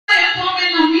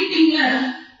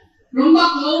ரொம்ப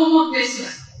கோபமா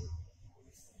பேசுவேன்.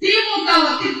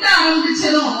 திமுகவை திட்ட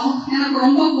ஆரம்பிச்சதும் எனக்கு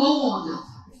ரொம்ப கோபம் வந்துடும்.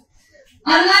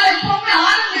 அதனால எப்பவுமே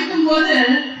ஆரம்பிக்கும் போது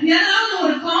ஏதாவது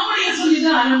ஒரு காமெடியை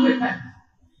சொல்லிதான் ஆரம்பிப்பேன்.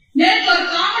 நேற்று ஒரு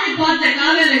காமெடி பார்த்தேன்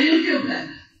காலையில யூடியூப்ல.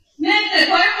 நேற்று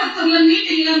கோயம்புத்தூர்ல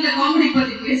மீட்டிங்ல அந்த காமெடி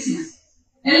பத்தி பேசினேன்.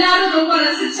 எல்லாரும் ரொம்ப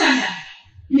ரசிச்சாங்க.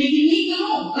 இன்னைக்கு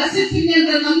நீங்களும்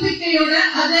ரசிப்பீங்கன்ற நம்பிக்கையோட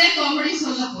அதே காமெடி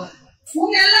சொல்ல போறேன்.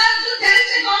 உங்க எல்லாருக்கும்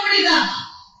தெரிஞ்ச காமெடி தான்,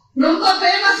 ரொம்ப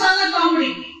பேமஸான காமெடி.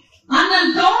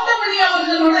 அண்ணன் கவுண்டமணி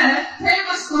அவர்களோட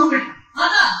பேமஸ் காமெடி.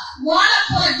 அதான்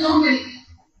வாழப்போற காமெடி.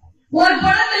 ஒரு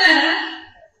படத்துல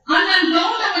அண்ணன்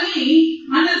கவுண்டமணி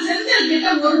அண்ணன் செந்தில் கிட்ட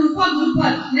 ₹1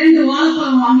 கொடுப்பாரு, 2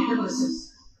 வாழைப்பழம் வாங்கிட்டு பஸ்.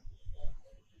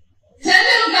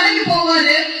 செந்தில் கடைக்கு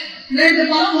போவாரு, 2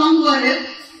 பழம் வாங்குவாரு.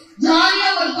 ஜாலியா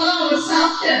ஒரு பழம் அவர்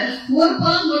சாப்பிட்டு ஒரு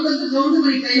பழம் கொண்டு வந்து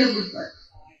கவுண்டமணி கையில கொடுப்பாரு.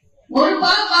 ஒரு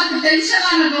பழம் பார்த்து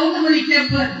டென்ஷனான கவுண்டமணி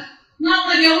கேட்பாரு, நான்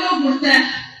உனக்கு எவ்வளவு கொடுத்தேன்?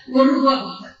 ₹1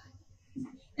 கொடுத்தேன்.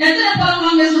 எத்தனை பழம்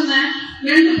வாங்க சொன்னேன்?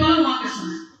 2 பழம் வாங்க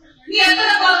சொன்னேன். நீ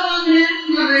எத்தனை பழம் வாங்கின?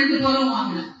 நான் 2 பழம்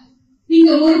வாங்கினேன்.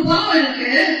 இங்க ஒரு பழம்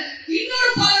இருக்கு,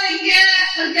 இன்னொரு பழம் எங்க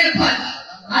கேட்பாரு.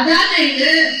 அதானே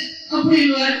இது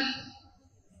அப்படின்னு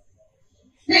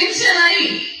டென்ஷன் ஆகி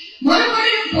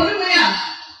மறுபடியும் பொறுமையா,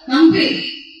 நம்பி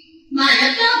நான்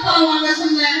எத்தனை பழம் வாங்க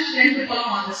சொன்னேன்? 2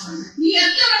 பழம் வாங்க சொன்னேன். நீ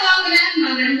எத்தனை வாங்கின?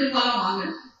 நான் 2 பழம்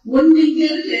வாங்கினேன். ஒன்னு இங்க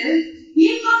இருக்கு,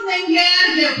 இன்னொன்னு எங்க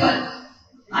கேட்பாரு.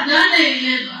 அதானே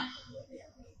இல்லையா?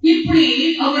 இப்படி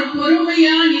அவர்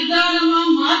பொறுமையா நிதானமா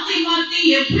மாத்தி மாத்தி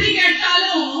எப்படி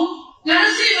கேட்டாலும்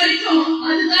கடைசி வரைக்கும்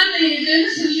அதுதான் இதுன்னு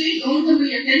சொல்லி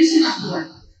கவுண்டமணிய டென்ஷன் ஆக்குவார்.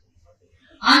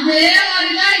 அதே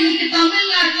மாதிரிதான் இன்னைக்கு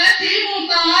தமிழ்நாட்டுல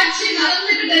திமுக ஆட்சி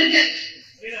நடந்துகிட்டு இருக்கு.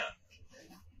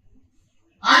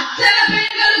 அத்தனை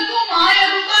பெண்களுக்கும்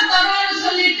 ₹1000 தரோன்னு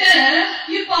சொல்லிட்டு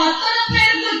இப்ப அத்தனை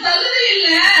பேருக்கு தகுதி இல்ல,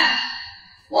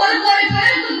 1 கோடி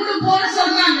பேருக்கு கொடுப்போம்னு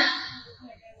சொல்றாங்க.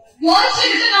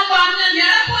 யோசிச்சுக்கிட்டு நம்ம அண்ணன்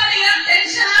எடப்பாடியார்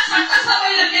டென்ஷனா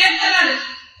சட்டசபையில கேட்கிறாரு.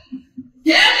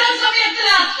 தேர்தல் சமயத்துல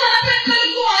அத்தனை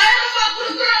பெண்களுக்கும் ₹1000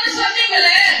 கொடுக்கணும்னு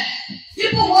சொன்னீங்களே,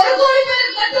 இப்ப 1 கோடி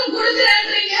பேருக்கு மட்டும்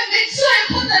கொடுக்கிறேன்றீங்க, மிச்சம்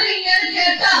எப்ப தருவீங்கன்னு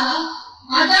கேட்டா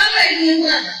அதாங்க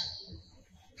இதுங்கிறாங்க.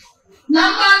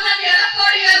 நம்ம அண்ணன்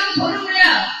எடப்பாடியாரும்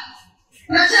பொறுமையா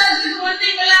பிரச்சாரத்துக்கு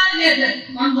வந்தீங்களா கேட்டு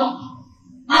வந்தோம்.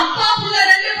 அப்பா புள்ள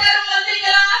 2 பேரும்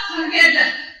வந்தீங்களா கேட்டு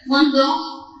வந்தோம்.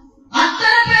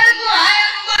 அத்தனை பேருக்கு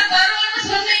 ₹1000 தருவோம்னு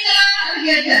சொன்னீங்களா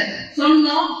கேட்டாரு,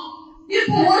 சொன்னோம்.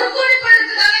 இப்ப 1 கோடி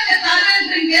பேருக்கு தானே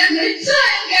தரேன்றீங்க, மிச்சம்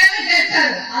எங்கன்னு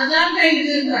கேட்டாரு. அதாங்க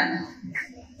இதுன்றாங்க.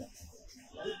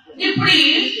 இப்படி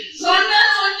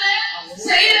சொன்னது ஒண்ணு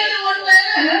செய்யறது ஒண்ணு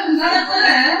நடத்துற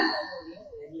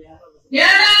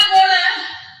ஏழாவோட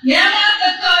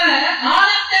ஏமாற்றத்தோட ஆள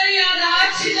தெரியாத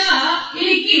ஆட்சிதான்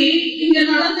இன்னைக்கு இங்க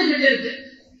நடந்துகிட்டு இருக்கு.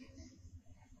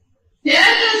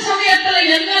 தேர்தல் சமயத்துல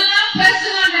என்னெல்லாம்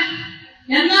பேசுறாங்க,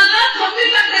 என்னெல்லாம் கம்பி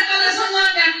கட்டுற கதை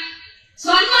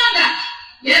சொன்னாங்க,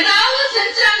 ஏதாவது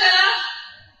செஞ்சாங்களா?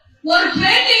 ஒரு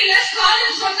பேட்டியில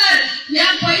ஸ்டாலின் சொன்னாரு,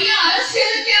 என் பையன்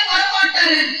அரசியலுக்கே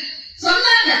வரமாட்டாரு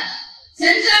சொன்னாங்க.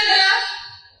 செஞ்சாங்களா?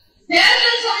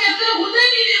 தேர்தல் சமயத்துல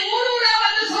உதயநிதி ஊரூரா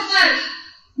வந்து சொன்னாரு,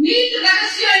 நீட்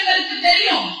ரகசியம் எங்களுக்கு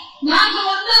தெரியும், நாங்க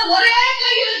வந்தா ஒரே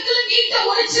கையெழுத்துல நீட்ட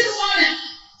ஒழிச்சிடுவான்னு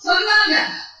சொன்னாங்க.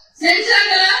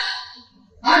 செஞ்சாங்களா?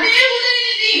 அதே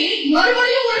உதயநிதி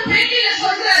மறுபடியும் ஒரு பேட்டியில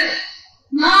சொல்றாரு,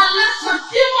 நான்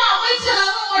சத்தியமா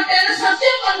அமைச்சராக மாட்டேன்னு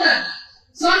சத்தியம் பண்றாரு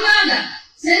சொன்னாங்க.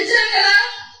 செஞ்சாங்களா?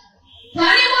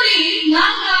 கனிமொழி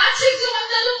நாங்க ஆட்சிக்கு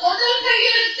வந்ததும் முதல்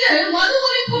கையெழுத்து மது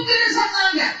ஒழிப்புக்கு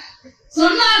சொன்னாங்க.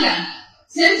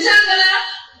 செஞ்சாங்களா?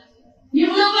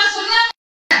 இவ்வளவா சொன்னாங்க?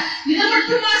 இதை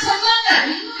மட்டுமா சொன்னாங்க?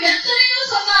 இன்னும் எத்தனையோ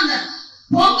சொன்னாங்க.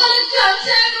 பொங்கலுக்கு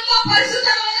 ₹5000 பரிசு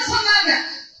தருவாங்க சொன்னாங்க.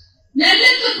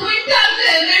 நெல்லுக்கு குவிண்டாலுக்கு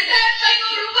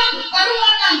 ₹2500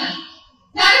 தருவாங்க.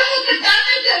 கரும்புக்கு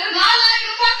டன்னுக்கு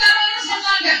 ₹4000 தருவாங்க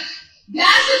சொன்னாங்க.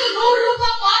 கேஸுக்கு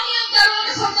 ₹100 மானியம்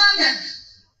தருவாங்க சொன்னாங்க.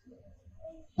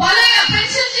 பழைய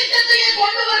பென்ஷன் திட்டத்தையே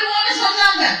கொண்டு வருவோம்னு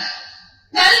சொன்னாங்க.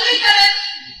 கல்வி கடன்,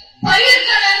 பயிர்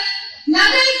கடன்,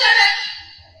 நகை கடன்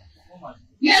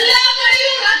எல்லா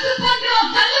கடையும் ரத்து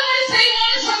பண்றோம், தள்ளுபடி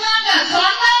செய்வோம்னு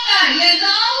சொன்னாங்க.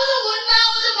 ஏதாவது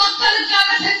ஒன்னாவது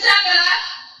மக்களுக்காக செஞ்சாங்களா?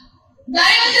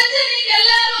 தயவு செஞ்சு நீங்க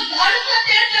எல்லாரும் அடுத்த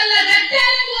தேர்தல்ல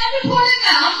ரெட்டையருக்கு ஓட்டு போடுங்க,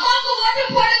 அம்மாவுக்கு ஓட்டு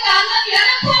போடுங்க, அண்ணன்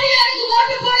எடப்பாடியாருக்கு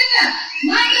ஓட்டு போடுங்க.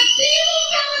 நாங்க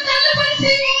திமுகவை தள்ளுபடி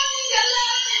செய்வோம். நீங்க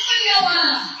எல்லாரும் நிம்மதியா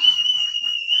வரலாம்.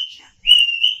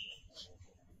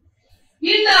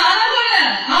 இந்த அளவுல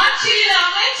ஆட்சியில்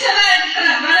அமைச்சரா இருக்கிற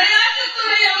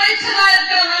விளையாட்டுத்துறை அமைச்சரா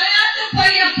இருக்கிற விளையாட்டு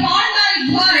பையன் பாண்டாய்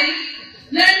பாய்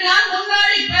 2 நாள்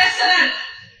முன்னாடி பேசுறாரு,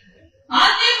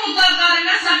 அதிமுக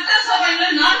காரங்க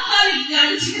சட்டசபையில நாற்காலிக்கு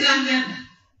அடிச்சுக்கிறாங்க.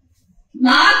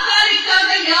 நாற்காலி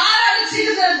ஸ்டாலினுக்காக யார்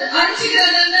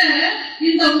அடிச்சுக்கிறதுன்னு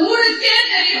இந்த ஊருக்கே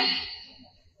தெரியும்.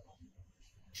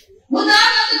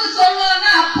 உதாரணத்துக்கு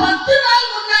சொல்லுவாங்கன்னா 10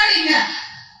 நாள் முன்னாடிங்க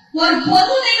ஒரு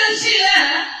பொது நிகழ்ச்சியில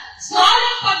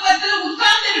ஸ்டாலின் பக்கத்துல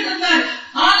உட்கார்ந்துட்டு இருந்தாரு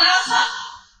ராசா.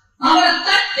 அவரை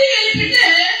தட்டி எழுப்பிட்டு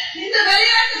இந்த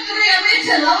விளையாட்டுத்துறை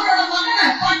அமைச்சர் அவரோட மகனை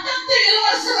பட்டத்து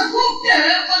இளவரசரை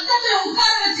கூப்பிட்டு பக்கத்துல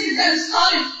உட்கார வச்சுக்கிட்டாரு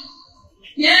ஸ்டாலின்.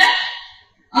 ஏன்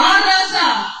ராசா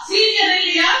சீனியர்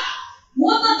இல்லையா,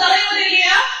 மூத்த தலைவர்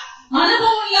இல்லையா,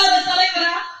 அனுபவம் இல்லாத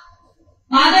தலைவரா?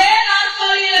 அதே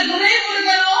நாற்காலியில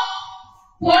துரைமுருகனோ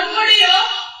பொன்முடியோ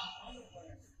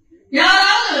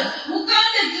யாராவது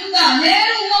உட்கார்ந்து இருந்தா,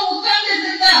 நேருவோ உட்கார்ந்து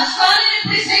இருந்தா ஸ்டாலின்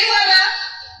இப்படி செய்வாரா?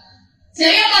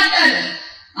 செய்ய மாட்டாரு.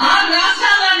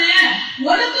 ராசா தானே,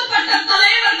 ஒடுக்கப்பட்ட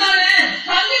தலைவர் தானே,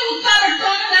 தள்ளி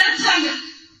உட்காரட்டோன்னு நினைச்சாங்க.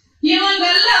 இவங்க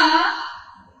எல்லாம்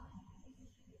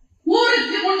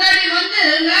ஊருக்கு முன்னாடி வந்து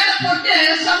மேல போட்டு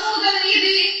சமூக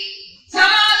நீதி,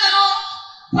 சனாதனம்,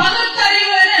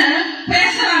 பகுத்தறிவுன்னு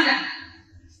பேசுறாங்க.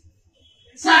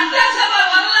 சட்டசபை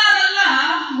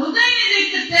வரலாறெல்லாம்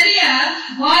உதயநிதிக்கு தெரிய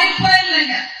வாய்ப்பே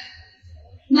இல்லைங்க.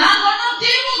 நான் ஒன்னும்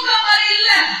திமுக மாதிரி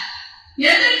இல்ல.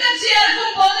 எதிர்கட்சியா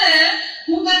இருக்கும் போது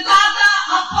உங்க தாத்தா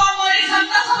அப்பா மாதிரி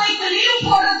சட்டசபைக்கு லீவ்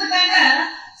போடுறதுக்காக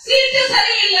சீட்டு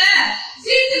சரியில்லை,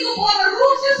 சீட்டுக்கு போற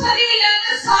ரூட்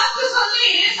சரியில்லைன்னு சாக்கு சொல்லி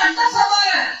சட்டசபை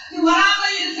வராம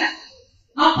இருக்க.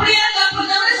 அப்படியே தப்பு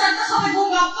தவிர சட்டசபைக்கு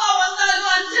உங்க அப்பா வந்தாலும்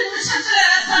 5 நிமிஷத்துல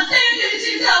சட்டையை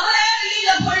கிழிச்சுட்டு அவரே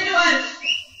வெளியில போயிடுவாரு.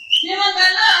 இவங்க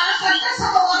எல்லாம்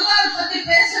சட்டசபை வரலாறு பத்தி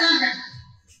பேசுறாங்க.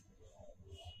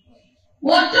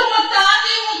 ஒட்டுமொத்த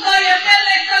அதிமுக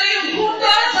எம்எல்ஏக்களையும்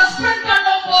கூட்டோட சஸ்பெண்ட்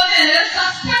பண்ணும் போது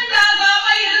சஸ்பெண்ட் ஆகாம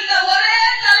இருந்த ஒரே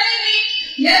தலைவி,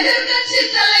 எதிர்கட்சி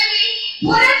தலைவி,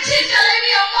 புரட்சி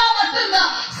தலைவி அம்மா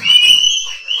மட்டும்தான்.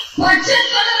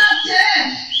 பட்ஜெட் கடனாச்சு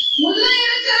உள்ள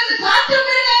இருக்கிறது காட்டு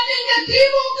மிருகாதீங்க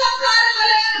திமுக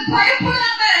காரங்களே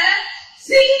பயப்படாம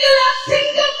சிங்களா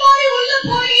சிங்கம் மாதிரி உள்ள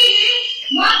போய்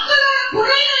மக்களோட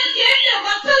குறைகளை கேட்டு,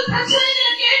 மக்கள்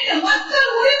பிரச்சனைகளை கேட்டு, மக்கள்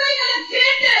உரிமைகளை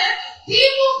கேட்டு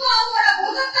திமுகவோட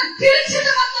முகத்தை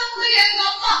கிழிச்சுட்டு வந்தவங்க எங்க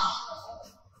அம்மா.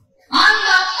 அந்த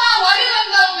அம்மா வழி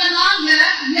வந்தவங்க நாங்க.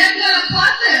 எங்களை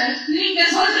பார்த்து நீங்க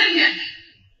சொல்றீங்க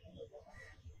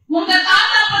உங்க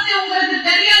தாத்தா பத்தி உங்களுக்கு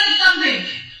தெரியாது தம்பி.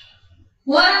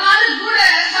 ஒரு நாள் கூட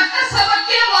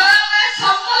சட்டசபைக்கே வராம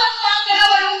சம்பளம்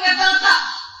வாங்குறவர் உங்க தாத்தா.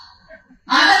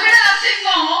 அதை விட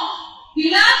அசிங்கம்,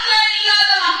 இலாக்கா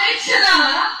இல்லாத அமைச்சரா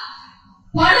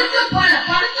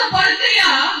படுத்த படுக்கையா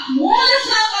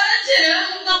மோலசா வரைச்சு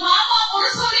உங்க மாமா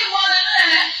முரசொலி மாடல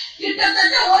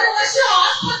கிட்டத்தட்ட 1 வருஷம்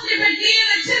ஆஸ்பத்திரி பெட்டியே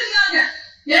வச்சிருந்தாங்க.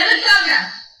 எதுக்காக?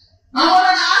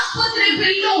 அவரோட ஆஸ்பத்திரி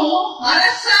பில்லும்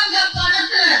அரசாங்க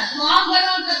பணத்துல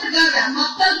வாங்கணும்ன்றதுக்காக,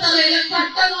 மக்கள் தலையில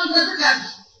கட்டணும்ன்றதுக்காக.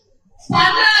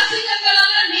 பண்ற அசிங்கங்கள்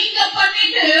எல்லாம் நீங்க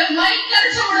பண்ணிட்டு மைக்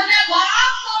அடிச்ச உடனே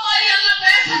வாக்கு மாதிரி எல்லாம்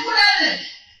பேசக்கூடாது.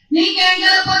 நீங்க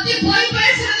எங்களை பத்தி போய்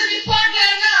பேசுறது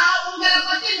நிப்பாட்டா உங்களை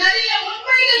பத்தி நிறைய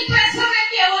உண்மைகள் பேச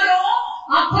வேண்டிய வரும்.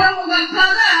 அப்புறம் உங்க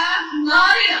கதை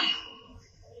நாரிடம்.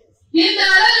 இந்த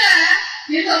அளவுல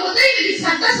இந்த உதயநிதி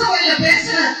சட்டசபையில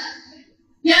பேசுற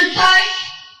என் தாய்,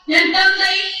 என்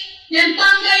தந்தை, என்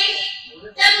தங்கை,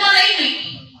 என் மனைவி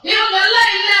இவங்க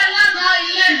எல்லாம் இல்லன்னா நான்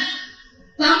இல்லன்னு.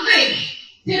 தம்பி,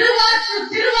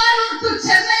 திருவாரூர் டு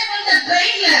சென்னை வந்த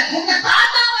ட்ரெயின்ல உங்க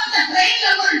தாத்தா வந்த ட்ரெயின்ல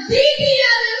ஒரு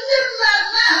டிடிஆர்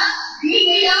இருந்திருந்தாருன்னா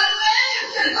நீங்க யாருமே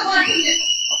இருந்திருக்க மாட்டீங்க.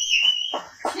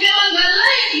 இவங்க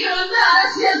எல்லாம் இன்னைக்கு வந்து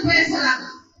அரசியல் பேசுறாங்க.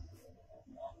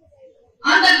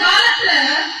 அந்த காலத்துல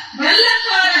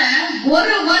வெள்ளக்கார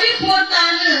ஒரு வரி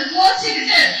போட்டான்னு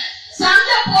கோச்சிக்கிட்டு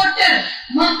சண்டை போட்டு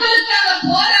மக்களுக்காக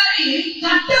போராடி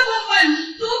கட்டபொம்மன்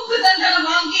தூக்கு தண்டனை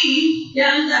வாங்கி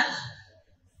இறந்தார்.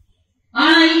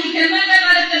 ஆனா இன்னைக்கு என்னங்க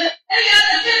நடக்குது?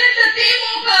 திருட்டு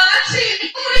திமுக ஆட்சி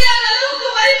முடியாத அளவுக்கு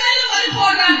வரி மேல வரி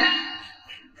போடுறாங்க.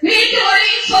 வீட்டு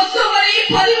வரி, சொத்து வரி,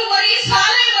 பதிவு வரி,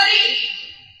 சாலை வரி,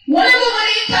 உணவு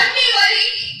வரி, தண்ணி வரி,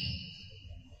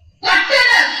 கட்டட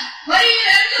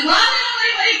வரியிலிருந்து வாகன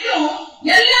வரி வரைக்கும்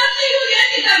எல்லாத்தையும்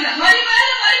ஏற்றிட்டாங்க. வரி மேல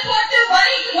வரி போட்டு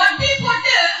வரிக்கு வட்டி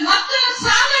போட்டு மக்களை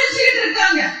சாகடிச்சுட்டு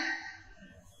இருக்காங்க.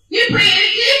 இப்படி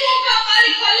திமுக மாதிரி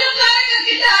கொள்ளக்காரங்க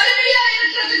கிட்ட அருமையா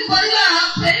இருக்கிறதுக்கு பதிலா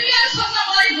பெரியார் சொன்ன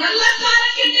மாதிரி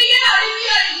வெள்ளக்காரங்கிட்டயே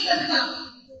அருமையா இருந்திருக்காங்க.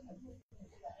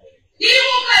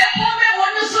 திமுக எப்பவுமே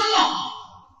ஒண்ணு சொல்லும்,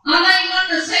 ஆனா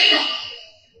இன்னொன்னு செய்யும்.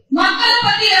 மக்களை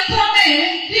பத்தி எப்பவுமே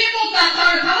திமுக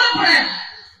கவலைப்படாது.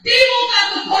 திமுக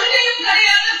கொள்கையும்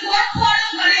கிடையாது,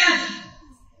 கோட்பாடும் கிடையாது.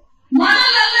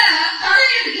 மணல் அல்ல தடை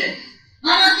இருக்கு,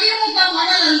 ஆனா திமுக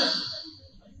மணல் அல்ல.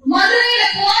 மதுரையில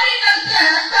குவாரி நடத்த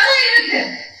தடை இருக்கு,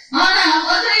 ஆனா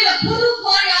மதுரையில புது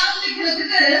குவாரி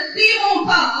ஆரம்பிக்கிறதுக்கு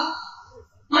திமுக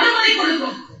அனுமதி கொடுக்க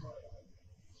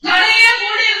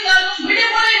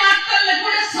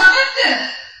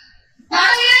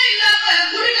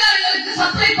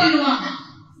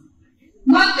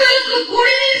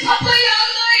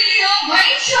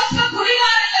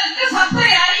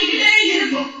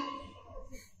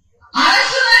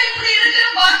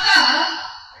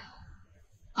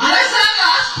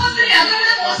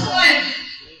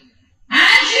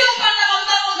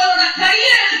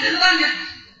பண்றாங்க.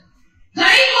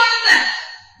 கை குழந்தை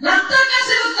ரத்த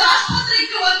கசிவுக்கு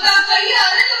ஆஸ்பத்திரிக்கு வந்தா கையை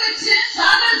அழுக வச்சு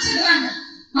சாகடிச்சுக்கிறாங்க.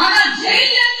 ஆனா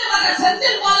ஜெயில இருந்து வர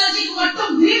செந்தில் பாலாஜிக்கு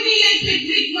மட்டும் விவிஐபி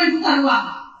ட்ரீட்மெண்ட் தருவாங்க.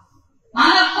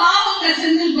 ஆனா பாவங்க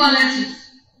செந்தில் பாலாஜி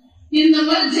இந்த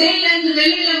மாதிரி ஜெயில இருந்து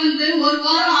வெளியில வந்து ஒரு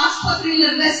வாரம்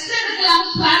ஆஸ்பத்திரியில ரெஸ்ட்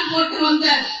எடுக்கலாம் பிளான் போட்டு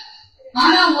வந்தார்.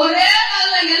 ஆனா ஒரே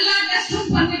நாள்ல எல்லா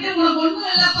டெஸ்டும் பண்ணிட்டு உனக்கு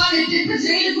ஒண்ணும் இல்லப்பா திருப்பி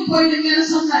ஜெயிலுக்கு போயிடுங்கன்னு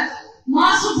சொன்னார். மா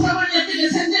சுப்பிரமணியத்துக்கு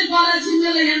செந்தில் பாலாஜி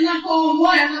மேல என்ன கோவமோ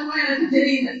என்னமோ எனக்கு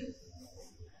தெரியல.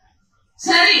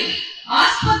 சரி,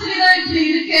 ஆஸ்பத்திரி தான் இப்படி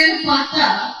இருக்கேன்னு பார்த்தா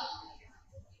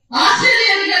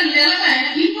ஆசிரியர்கள் நிலைமை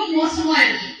இன்னும் மோசமா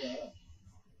இருக்கு.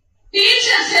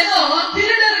 டீச்சர்ஸ் ஏதோ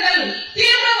திருடர்கள்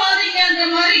தீவிரவாதிங்கிற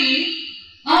மாதிரி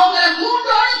அவங்க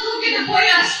கூட்டோட தூக்கிட்டு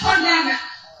போய் அரெஸ்ட் பண்றாங்க.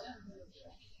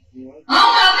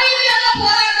 அவங்க அமைதியாக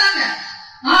போராடுறாங்க.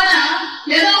 ஆனா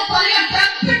ஏதோ பழைய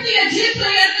ட்ரக் பெட்டிய ஜீப்ல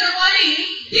ஏற்கிற மாதிரி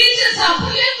டீச்சர்ஸ்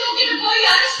அப்படியே தூக்கிட்டு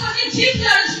போய் அரெஸ்ட் பண்ணி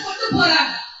ஜீப்ல அடிச்சு கொண்டு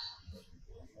போறாங்க.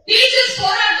 டீச்சர்ஸ்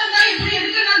போராட்டம் தான் இப்படி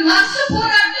இருக்குன்னா நர்ஸ்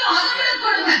போராட்டம் அதை விட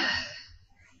கொடுமை.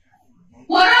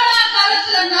 கொரோனா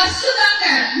காலத்துல நர்ஸ் தாங்க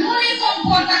யூனிஃபார்ம்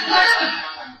போட்ட கடவுள்.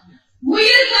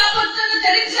 உயிருக்கு ஆபத்துன்னு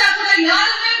தெரிஞ்சா கூட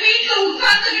யாருமே வீட்டுல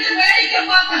உட்கார்ந்துகிட்டு வேடிக்கை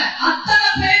பார்க்கல. அத்தனை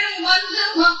பேரும் வந்து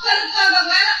மக்களுக்காக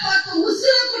வேலை பார்த்து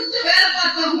உசுறு கொடுத்து வேலை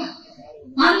பார்த்தவங்க.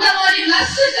 அந்த மாதிரி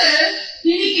நர்ஸுக்கு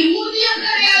இன்னைக்கு ஊதியம்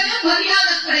கிடையாது,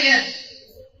 மரியாதை கிடையாது.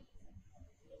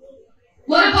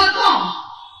 ஒரு பக்கம்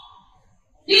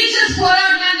டீச்சர்ஸ்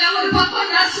போராடுறாங்க, ஒரு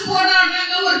பக்கம் நர்ஸ்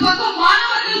போராடுறாங்க, ஒரு பக்கம்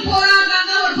மாணவர்கள்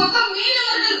போராடுறாங்க, ஒரு பக்கம்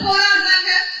மீனவர்கள் போராடுறாங்க,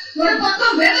 ஒரு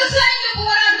பக்கம் விவசாயிங்க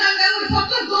போராடுறாங்க, ஒரு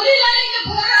பக்கம் தொழிலாளிங்க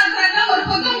போராடுறாங்க, ஒரு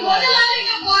பக்கம்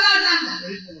முதலாளிங்க போராடுறாங்க.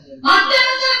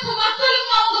 அத்தனை தரப்பு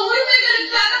மக்களும் அவங்க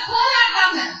உரிமைகளுக்காக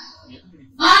போராடுறாங்க.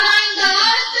 ஆனா இந்த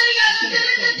ஆளு தெரியாத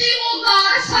திருட்டு திமுக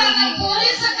அரசாங்கம்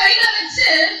போலீஸ கையில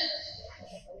வச்சு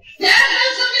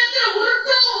தேர்தல் சமயத்துல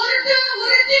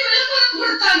உருட்டி விளம்பரம்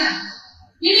கொடுத்தாங்க.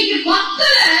 இன்னைக்கு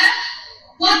மக்களை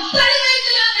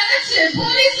ஒத்தடிமைகளா நினைச்சு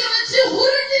போலீஸ வச்சு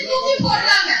உருட்டி தூக்கி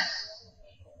போடுறாங்க.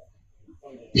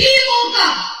 திமுக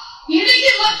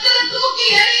இன்னைக்கு மக்களை தூக்கி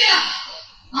எறியா.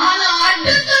 ஆனா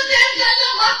அடுத்த தேர்தல்ல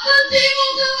மக்கள்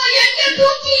திமுக எங்க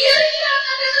தூக்கி எறிகிறாங்க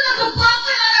நம்ம பார்க்க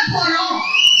போறோம்.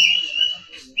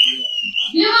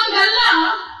 இவங்க எல்லாம்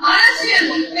அரசியல்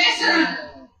பேசுறாங்க.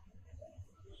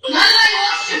 நல்லா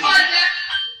யோசிச்சு பாருங்க.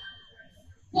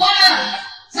 போன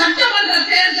சட்டமன்ற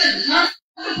தேர்தல்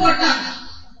போட்டாங்க.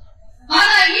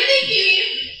 ஆனா இன்னைக்கு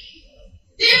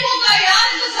திமுக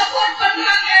யாருக்கு சப்போர்ட்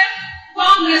பண்றாங்க?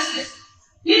 காங்கிரஸ்.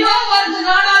 இதோ வருது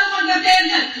நாடாளுமன்ற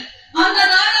தேர்தல். அந்த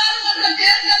நாடாளுமன்ற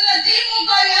தேர்தல்ல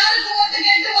திமுக யாருக்கு ஓட்டு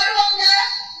கேட்டு வருவாங்க?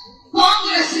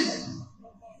 காங்கிரஸ்.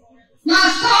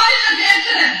 நான் ஸ்டாலின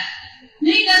கேட்கிறேன்,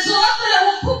 நீங்க சோத்துல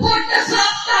உப்பு போட்டு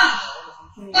சாப்பிட்டா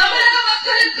தமிழக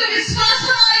மக்களுக்கு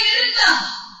விசுவாசமா இருந்தா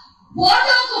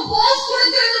போட்டோக்கு போஸ்ட்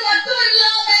கொடுக்கிறது மட்டும்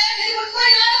இல்லாம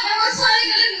உண்மையான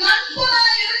விவசாயிகளின் நண்பனா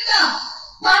இருந்தா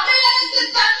தமிழனுக்கு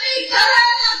தண்ணி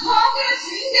தராத காங்கிரஸ்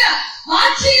இங்க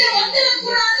ஆட்சியில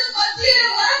வந்துடக்கூடாது, மத்தியில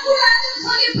வரக்கூடாதுன்னு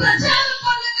சொல்லி பிரச்சாரம்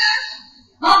பண்ணுங்க.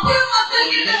 அப்புறம்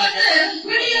மக்கள் கிட்ட வந்து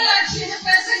விடியல் ஆட்சின்னு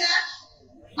பேசுங்க.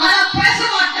 ஆனா பேச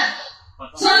மாட்டார்,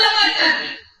 சொல்ல மாட்டார்.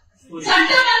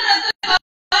 சட்டமன்றத்தில்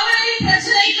காவிரி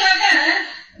பிரச்சனைக்காக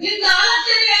இந்த ஆள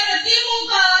தெரியாத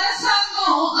திமுக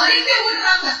அரசாங்கம் அறிக்கை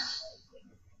விடுறாங்க.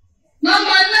 நம்ம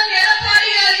அண்ணன்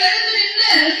எடப்பாடியார் எழுந்து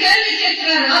நின்று கேள்வி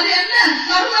கேட்கிறாரு. அது என்ன,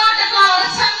 கர்நாடகா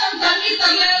அரசாங்கம் தண்ணி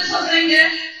தரலன்னு சொல்றீங்க,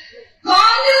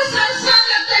 காங்கிரஸ்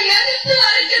அரசாங்கத்தை எதிர்த்து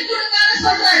அறிக்கை கொடுங்கன்னு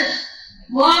சொல்றாரு.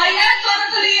 வாயா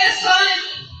திறக்கலையே ஸ்டாலின்,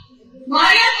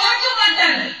 வாயா திறக்க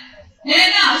மாட்டாரு.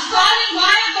 ஏன்னா ஸ்டாலின்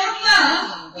வாயை திறந்தா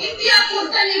இந்தியா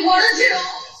கூட்டணி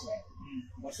உடைஞ்சிடும்,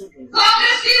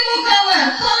 காங்கிரஸ் திமுகவை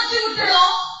தோற்று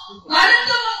விட்டுடும்.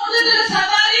 அடுத்தவங்க முதுகுல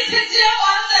சவாரி செஞ்சே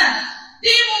வாழ்ந்த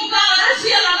திமுக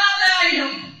அரசியல் அனாதை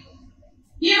ஆயிடும்.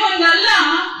 இவங்க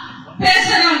எல்லாம்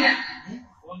பேசுறாங்க.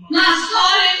 நான்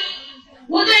ஸ்டாலின்,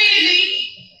 உதயநிதி,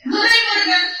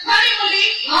 துரைமுருகன், கனிமொழி,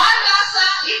 ஆர் ராசா,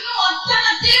 இன்னும்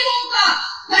அத்தனை திமுக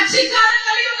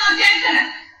கட்சிக்காரங்களையும் நான் கேட்கிறேன்.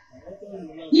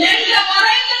 எங்க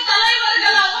மறைந்த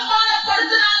தலைவர்கள்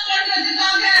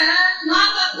அவமானப்படுத்தினாங்கிறதுக்காக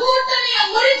நாங்க கூட்டணிய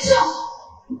முடிச்சோம்.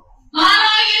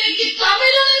 ஆனா இன்னைக்கு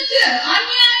தமிழனுக்கு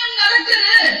அநியாயம்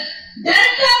நடக்குது.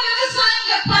 டெல்டா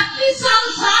விவசாயிங்க பட்டி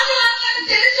சாகுறாங்கன்னு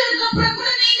தெரிஞ்சதுக்கு அப்புறம் கூட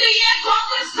நீங்க ஏன்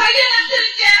காங்கிரஸ் கையை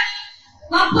நட்டுறீங்க?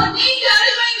 அப்ப நீங்க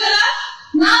அடிமைங்களா,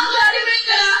 நாங்க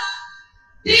அடிமைங்களா?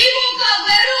 திமுக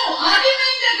வெறும்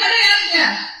அடிமைங்க கிடையாதுங்க,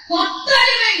 மொத்த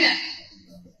அடிமைங்க.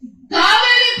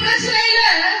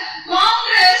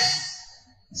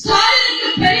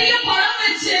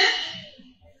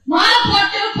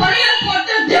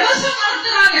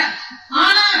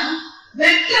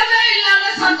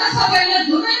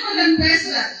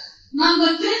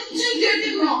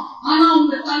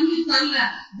 வரல.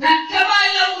 வெக்கமா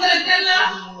இல்ல உங்களுக்கு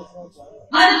எல்லாம்?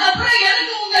 அதுக்கப்புறம்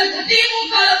எனக்கு உங்களுக்கு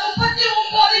திமுக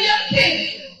 39 எம்பி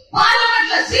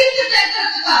பார்லிமெண்ட்ல சீட்டு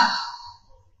கேட்கறதுக்கா?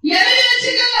 எழுதி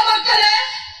வச்சுக்கோங்க மக்களே.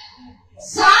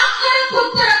 சாக்கடை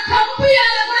குத்துற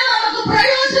கம்பியால கூட நமக்கு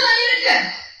பிரயோஜனம் இருக்கு.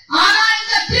 ஆனா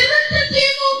இந்த திருட்டு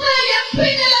திமுக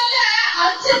எம்பிகளால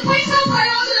 5 பைசா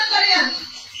பிரயோஜனம் கிடையாது.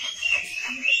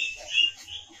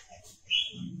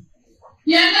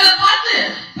 எங்களை பார்த்து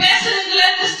பேசுறீங்களே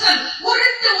மிஸ்டர்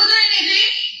உருட்டு உதயநிதி,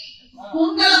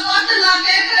 உங்களை பார்த்து நான்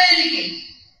கேட்கிறேன். இன்னைக்கு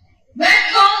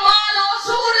வெக்கம், மானம்,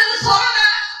 சூடு, சொரண,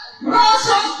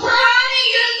 ரோசம், பிராணி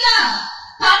இருந்தா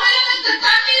தமிழனுக்கு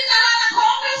தண்ணீர் தராத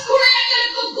காங்கிரஸ் கூட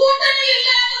எங்களுக்கு கூட்டணி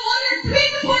இல்லைன்னு ஒரு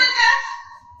ட்வீட் போடுங்க,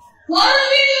 ஒரு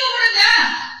வீடியோ விடுங்க,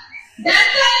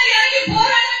 டெல்டால இறங்கி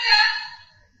போராடுங்க.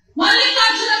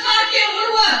 மல்லிகார்ஜுன கார்கே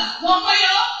உருவ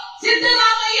பொம்மையோ,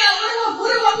 சித்தராமையா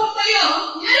உருவ பொம்மையோ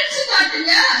எரிச்சு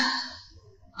காட்டுங்க.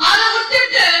 அதை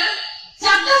விட்டுட்டு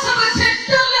சட்டசபை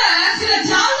செக்டர்ல சில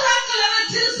ஜால்ராக்களை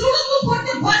வச்சு சுடுக்கு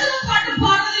போட்டு பஜனை பாட்டு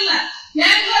பாடுறதில்ல.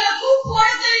 எங்களுக்கும் போட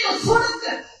தெரியும்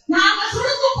சுடுக்கு. நாங்க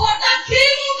சுடுக்கு போட்டா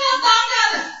திமுக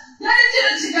தாங்காது, தெரிஞ்சு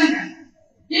வச்சுக்கோங்க.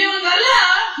 இவங்க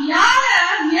எல்லாம் யார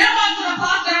ஏமாத்துற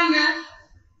பாக்குறாங்க?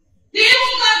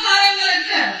 திமுக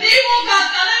காரங்களுக்கு, திமுக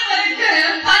தலைவருக்கு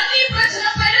தண்ணி பிரச்சனை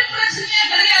பெரும் பிரச்சனையே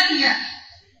கிடையாதுங்க.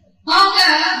 அவங்க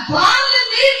பால்ல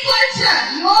நீர் பாய்ச்ச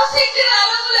யோசிக்கிற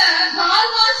அளவுல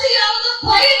கால்வாசியாவது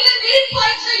பயிர்ல நீர்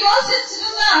பாய்ச்ச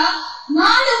யோசிச்சிருந்தா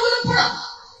நாடு உருப்படும்.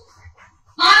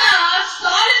 ஆனா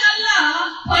ஸ்டாலின் எல்லாம்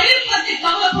பயிர் பத்தி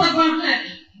கவலைப்படுறாங்க.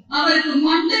 அவருக்கு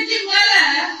மண்டைக்கு மேல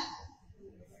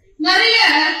நிறைய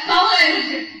கவலை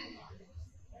இருக்கு.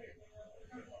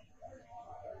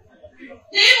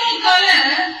 திமுக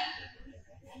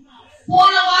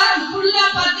போன வாரம் ஃபுல்லா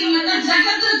பாத்தீங்கன்னா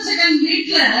ஜெகத்ரட்சகன்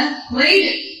வீட்டுல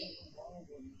ரைடு.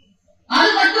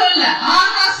 அது மட்டும் இல்ல,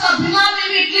 ஆகாஷ் பினாமி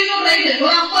வீட்லயும் ரைடு.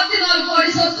 ஒரு 54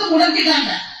 கோடி சொத்து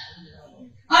முடக்கிட்டாங்க.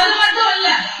 அது மட்டும் இல்ல,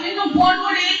 இன்னும்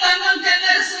பொன்முடி, தங்கம்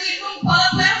தென்னரசு, இன்னும் பல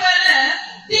பேர் மேல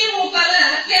திமுக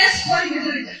கேஸ் போய்கிட்டு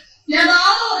இருக்கு.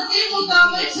 ஏதாவது ஒரு திமுக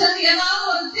அமைச்சர், ஏதாவது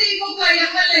ஒரு திமுக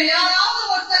எம்எல்ஏ, யாராவது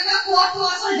ஒருத்தங்க கோர்ட்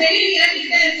வாசல் டெய்லி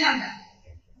ஏறிக்கிட்டே இருக்காங்க.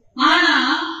 ஆனா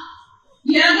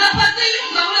எதை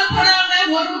பத்தியும் கவலைப்படாம,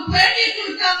 ஒரு பேட்டி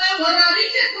கொடுக்காம, ஒரு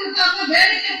அறிக்கை கொடுக்காம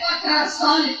வேடிக்கை பார்க்கிறார்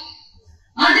ஸ்டாலின்.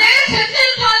 அதே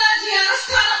செந்தில் பாலாஜி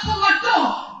அரசாங்கப்ப மட்டும்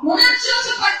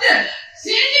உணர்ச்சிவசப்பட்டு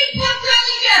சீண்டி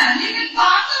பார்க்காதீங்க, நீங்க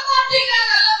பார்க்க மாட்டீங்க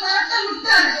மிரட்டல்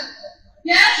விட்டாரு.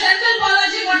 ஏன் செந்தில்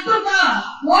பாலாஜி மட்டும்தான்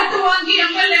ஓட்டு வாங்கி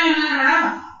எம்எல்ஏ ஆனாரா?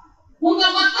 உங்க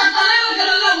மற்ற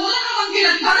தலைவர்கள் எல்லாம் உலக வங்கியில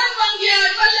கடன் வாங்கிய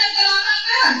எம்எல்ஏக்கள்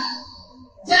ஆனாங்க.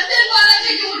 செந்தில்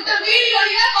பாலாஜிக்கு விட்ட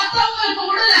வீடியோயே மற்றவங்களுக்கு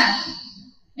விடல.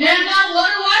 ஏன்னா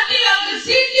ஒரு வாட்டி அவங்க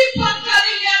சீட்டி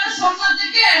பார்க்காதீங்கன்னு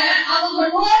சொன்னதுக்கு அவங்க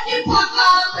நோட்டி பார்க்க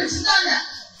ஆரம்பிச்சுட்டாங்க.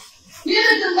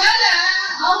 இதுக்கு மேல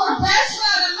அவர்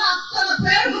பேசுவாருன்னா அத்தனை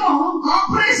பேருக்கும்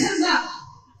ஆபரேஷன் தான்.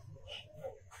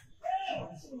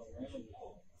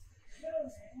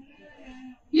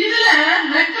 இதுல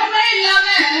வெக்கமே இல்லாம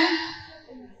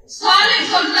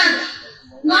ஸ்டாலின் சொல்றாரு,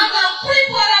 நாங்க அப்படி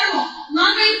போராடுவோம்,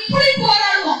 நாங்க இப்படி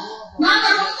போராடுவோம், நாங்க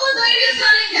ரொம்ப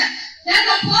தைரியசாலிங்க,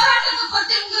 எங்க போராட்டத்தை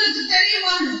பத்தி உங்களுக்கு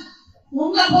தெரியுமான்னு.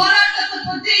 உங்க போராட்டத்தை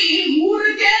பத்தி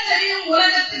ஊருக்கே தெரியும்,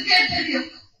 உலகத்துக்கே தெரியும்.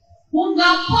 உங்க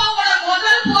அப்பாவோட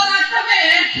முதல் போராட்டமே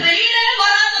ட்ரெயினே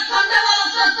வராத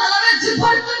தண்டவாளத்தை தலை வச்சு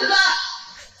படுத்துக்குதா.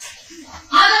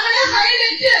 அதை விட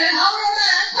ஹைலைட் அவரோட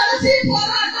கடைசி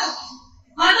போராட்டம்.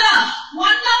 அதான்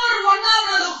 1 hour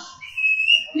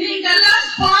நீங்க எல்லாம்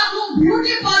ஸ்பாக்கும்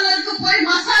பியூட்டி பார்லருக்கு போய்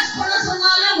மசாஜ் பண்ண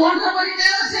சொன்னாலும் 1.5 மணி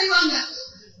நேரம் செய்வாங்க.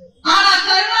 ஆனா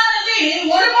கருணாநிதி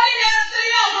 1 மணி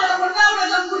நேரத்திலேயே அவரோட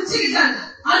 1 முடிச்சுக்கிட்டாங்க.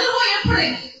 அதுவும் எப்படி?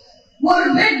 ஒரு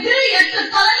பெட், 8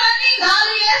 தலைகாணி,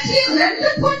 4 ஏசி,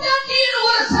 2 பொண்டாட்டின்னு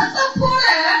ஒரு சத்தம் போல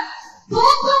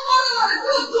தூக்கம் போது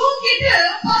வரைக்கும் தூங்கிட்டு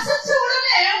பசிச்ச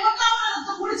உடனே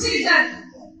 1 முடிச்சுக்கிட்டாரு.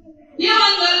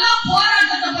 இவங்க எல்லாம்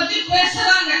போராட்டத்தை பத்தி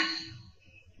பேசுறாங்க.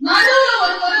 நடுவுல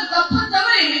ஒரு தப்பு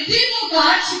தவிர திமுக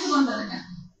ஆட்சிக்கு வந்ததுங்க.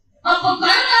 அப்ப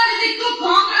கருணாநிதிக்கும்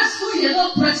காங்கிரஸுக்கும் ஏதோ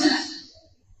பிரச்சனை.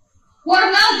 ஒரு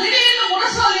நாள் திடீர்னு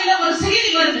முரசொலியில ஒரு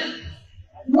செய்தி வருது,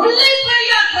 முல்லை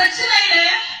பெரியார் பிரச்சனையில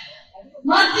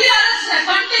மத்திய அரசை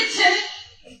கண்டிச்சு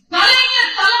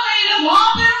கலைஞர் தலைமையில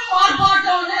மாபெரும்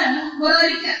ஆர்ப்பாட்டம்னு ஒரு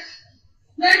அறிக்கை.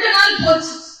 2 நாள்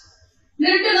போச்சு.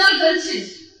 2 நாள் கழிச்சு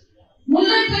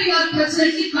முல்லை பெரியார்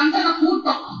பிரச்சனைக்கு கண்டன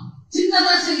கூட்டம்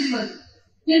சின்னதா செய்தி வருது.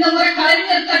 இந்த முறை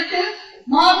கலைஞர் கட்டு,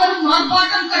 மாபெரும்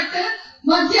ஆர்ப்பாட்டம் கட்டு,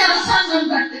 மத்திய அரசாங்கம்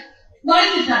கட்டு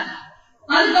வழங்கிட்டாங்க.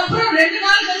 அதுக்கப்புறம் 2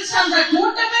 நாள் கழிச்சு அந்த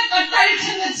கூட்டமே கட்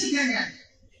ஆயிடுச்சுன்னு வச்சுக்கோங்க.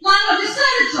 நாங்க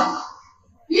விசாரிச்சோம்,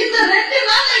 இந்த 2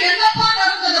 நாள் என்னப்பா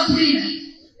நடந்தது அப்படின்னு.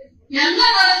 என்ன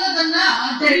நடந்ததுன்னா,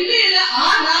 டெல்லியில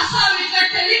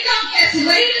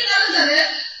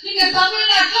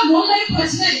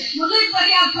பிரச்சனை,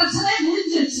 முல்லைப்பெரியார் பிரச்சனை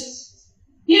முடிஞ்சிருச்சு.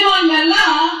 இவங்க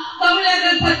எல்லாம்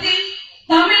தமிழர்கள் பத்தி,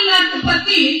 தமிழ்நாட்டு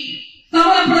பத்தி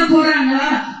கவலைப்பட போறாங்களா?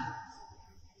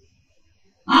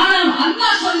 ஆனா அண்ணா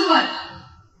சொல்லுவார்,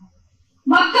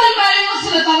 மக்கள் மேலேயும்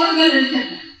சில தவறுகள் இருக்கு.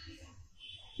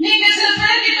 நீங்க சில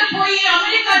பேர்கிட்ட போய்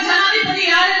அமெரிக்கா ஜனாதிபதி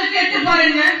யாருன்னு கேட்டு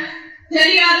பாருங்க,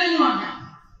 தெரியாதுன்னு.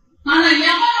 ஆனா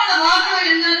எவனோட வாகனம்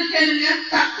என்னன்னு கேளுங்க,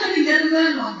 டக்குன்னு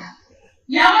எருமைன்னு.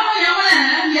 எவனும் எவனை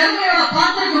எருமையோட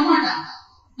பார்த்திருக்க மாட்டான்.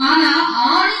 ஆனா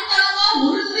ஆணித்தனமா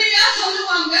உறுதியா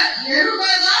சொல்லுவாங்க,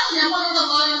 எருமைதான் எவனோட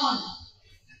வாகனம்.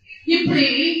 இப்படி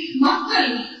மக்கள்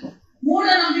மூட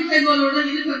நம்பிக்கைகளோட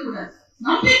இருக்கக்கூடாது.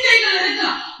 நம்பிக்கைகள்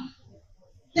இருக்கலாம்.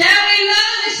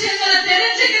 தேவையில்லாத விஷயங்களை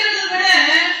தெரிஞ்சுக்கிறத விட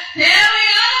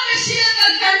தேவையான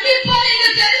விஷயங்கள் கண்டிப்பா நீங்க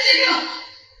தெரிஞ்சுக்கணும்.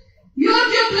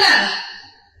 யூடியூப்ல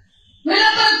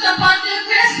விளம்பரத்தை பார்த்து,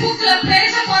 பேஸ்புக்ல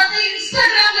பேஜ பார்த்து,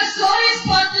 இன்ஸ்டாகிராம்ல ஸ்டோரிஸ்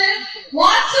பார்த்து,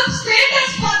 வாட்ஸ்அப்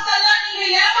ஸ்டேட்டஸ் பார்த்தெல்லாம் நீங்க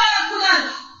ஏமாறக்கூடாது.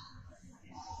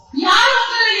 யார்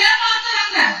உங்களை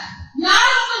ஏமாத்துறாங்க,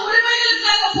 யார் உங்க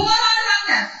உரிமைகளுக்காக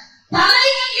போராடுறாங்க,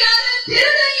 தலைவன் யாரு,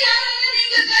 திருடன் யாருன்னு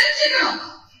நீங்க தெரிஞ்சுக்கணும்.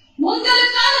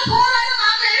 உங்களுக்காக போராட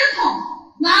நாங்க இருக்கோம்.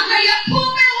 நாங்க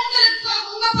எப்பவுமே உங்களுக்கு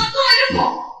உங்க பக்கம்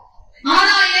இருப்போம்.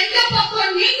 ஆனா எங்க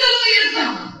பக்கம் நீங்களும்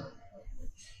இருக்கணும்.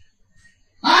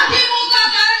 அதிமுக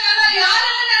காரங்க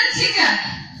யாருன்னு நினைச்சீங்க?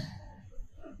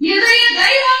 இதய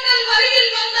தெய்வங்கள்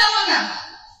வழியில் வந்தவங்க.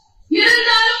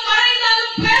 இருந்தாலும்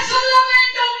மறைந்தாலும் பேர் சொல்ல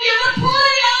வேண்டும், இவர் போல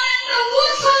யார் என்று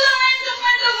ஊர் சொல்ல வேண்டும்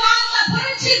என்று வாழ்ந்த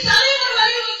புரட்சி தலைவர்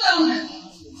வழி வந்தவங்க.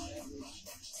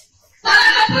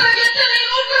 தனக்கப்புறம் எத்தனை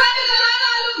நூற்றாண்டுகள்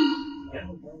ஆனாலும்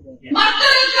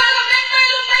மக்களுக்காக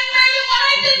மென்மேலும் மென்மேலும்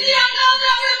அனைத்து இந்திய அண்ணா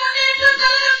திராவிட முன்னேற்ற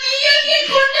கழகம்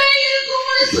இயங்கிக் கொண்டே இருக்கும்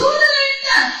ஒரு சூழ்நிலை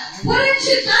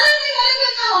புரட்சி தலைமை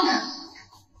வழங்கினவங்க.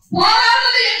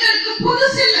 போராடுறது எங்களுக்கு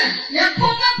புதுசு இல்லை,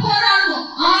 எப்பவுமே போராடுவோம்.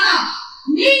 ஆனா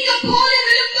நீங்க போலி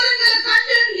விளம்பரங்களை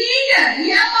கண்டு நீங்க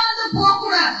ஏமாந்து போக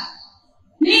கூடாது.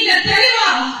 நீங்க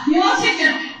தெளிவா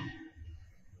யோசிக்கணும்.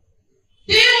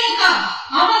 திமுக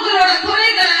அவங்களோட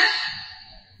குறைகளை,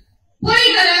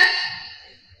 பொய்களை,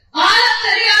 ஆழ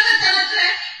தெரியாத தனத்தை,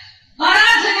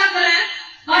 அராஜகங்களை,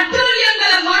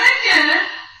 அட்டூழியங்களை மறைக்க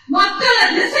மக்களை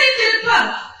திசை திருப்ப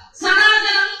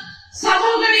சனாதனம்,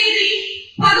 சமூக நீதி,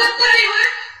 பகுத்தறிவு,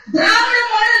 திராவிட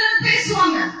மாடல்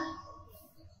பேசுவாங்க.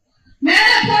 மேல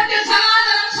போட்டு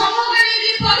சனாதனம், சமூக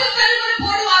நீதி, பகுத்தறிவு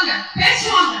போடுவாங்க,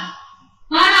 பேசுவாங்க.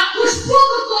 ஆனா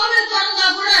குஷ்புக்கு கோவில் திறந்தா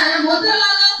கூட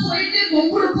முதலாளா போயிட்டு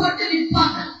கும்பிடு போட்டு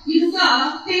நிற்பாங்க. இதுதான்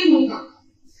திமுக.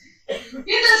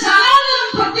 இந்த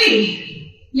சனாதனம் பத்தி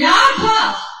யாருப்பா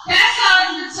பேச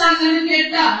ஆரம்பிச்சாங்கன்னு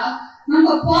கேட்டா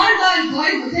நம்ம பால்வாய்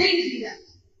போய் உதயநிதிங்க.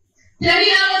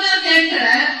 தெரியாமதான் கேட்கிற,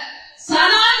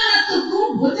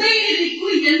 சனாதனத்துக்கும்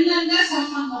உதயநிதிக்கும் என்னங்க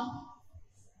சம்பந்தம்?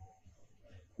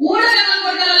 ஊடக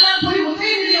நண்பர்கள் எல்லாம் போய்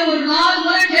உதயநிதிய ஒரு 4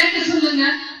 முறை கேட்க சொல்லுங்க.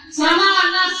 சனா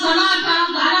அண்ணா, சனாதான்,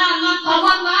 தனா அண்ணா,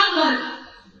 தவன் தான் அவருக்கு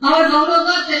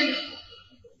அவ்வளவுதான் தெரியும்.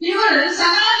 இவர்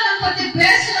சனாதனம் பத்தி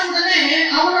பேசின உடனே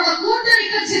அவரோட கூட்டணி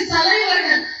கட்சி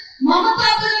தலைவர்கள் மமதா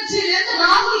பானர்ஜியிலிருந்து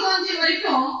ராகுல் காந்தி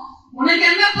வரைக்கும், உனக்கு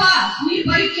என்னப்பா நீ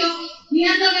பைக்கும், நீ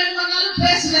என்ன வேணும்னாலும்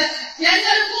பேசுற,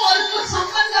 எங்களுக்கும் அதுக்கும்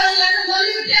சம்பந்தம் இல்லைன்னு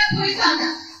சொல்லிவிட்டே போயிட்டாங்க.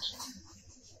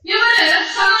 இவரு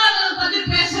சனாதனம் பத்தி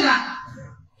பேசுறாங்க.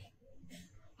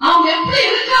 அவங்க எப்படி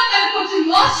இருக்காங்க கொஞ்சம்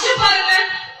யோசிச்சு பாருங்க.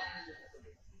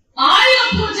 ஆயுத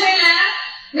பூஜையில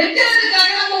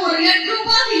வைக்கிறதுக்காக நம்ம ஒரு 8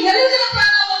 ரூபாய்க்கு எழுதுற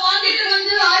நம்ம வாங்கிட்டு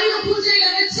வந்து ஆயுத பூஜையில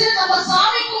வச்சு நம்ம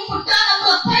சாமி கும்பிட்டா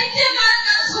நம்ம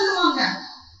பைத்தியக்காரங்க சொல்லுவாங்க.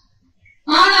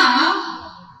 ஆனா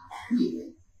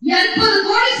 80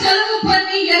 கோடி செலவு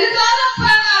பண்ணி எழுதாத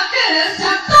பேனாக்கு,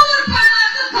 செப்டம்பர்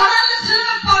பேனாக்கு கடல்ல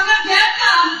செலவழிப்பாங்க.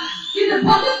 கேட்டா இது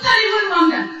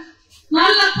பகுத்தறிவுவாங்க.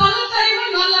 நல்ல பகுத்தறிவு,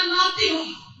 நல்ல நாத்தியம்.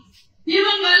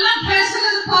 இவங்க எல்லாம்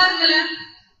பேசுறது பாருங்களேன்.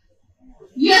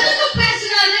 எதுக்கு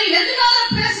பேசுறாரு, எதுனால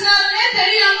பேசுறாருன்னே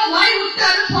தெரியாம வாய்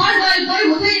விட்டாரு பால்வாய்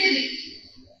போய் உதயநிதி.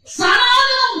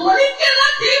 சனாதனம்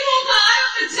ஒழிக்கதான் திமுக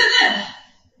ஆரம்பிச்சது.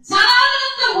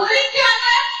 சனாதனத்தை ஒழிக்காம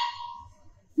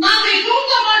நாங்க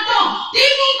தூங்க மாட்டோம்,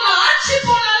 திமுக ஆட்சி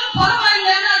போனாலும்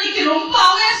பரவாயில்லன்னு அன்னைக்கு ரொம்ப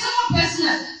ஆவேசமா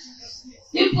பேசினாரு.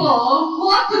 இப்போ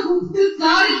கோர்ட்டு கூப்பிட்டு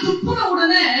காரி துப்புன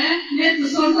உடனே நேற்று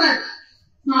சொல்றாரு,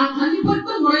 நான்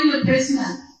தனிப்பட்ட முறையில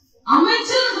பேசினேன்,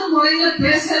 அமைச்சர் முறையில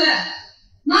பேசல,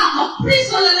 நான் அப்படி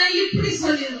சொல்லல, இப்படி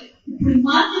சொல்லிடுறேன். இப்படி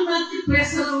மாத்தி மாத்தி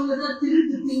பேசுறவங்க தான்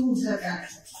திருட்டு திமுக.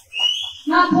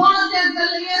 நான் போன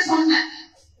தேர்தலையே சொன்னேன்,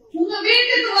 உங்க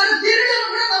வீட்டுக்கு வர திருடன்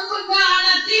கூட நம்புங்க,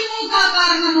 ஆனா திமுக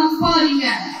காரங்க நம்பாதீங்க.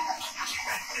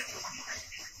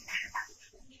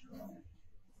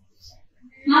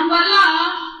 நம்ம எல்லாம்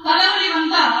தலைவலி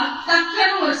வந்தா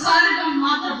டக்குன்னு ஒரு சாரிடம்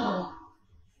மாத்த போறோம்.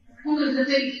 உங்களுக்கு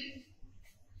தெரியும்,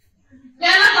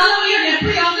 ஏன்னா தலைமையை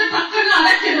எப்படியாவது டக்குன்னு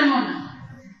அடைச்சிடணும்.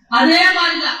 அதே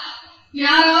மாதிரிதான்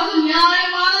யாராவது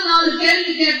நியாயமான 4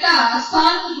 கேள்வி கேட்டா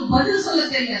ஸ்டாலினுக்கு பதில் சொல்ல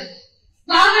தெரியாது.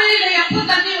 காவிரியில எப்ப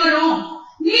தண்ணி வரும்,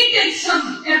 நீட் எக்ஸாம்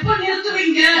எப்ப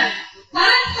நிறுத்துவீங்க,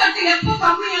 கரண்ட் கட்டு எப்ப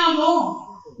கம்மியாகும்,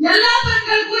 எல்லா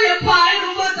பெண்களுக்கும் எப்ப 1000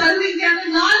 ரூபாய்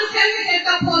தருவீங்கன்னு 4 கேள்வி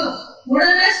கேட்டா போதும்.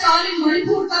 உடனே ஸ்டாலின்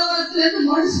மணிப்பூர் கலவரத்துல இருந்து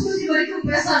மனுஸ்மிருதி வரைக்கும்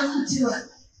பேச ஆரம்பிச்சிருவார்.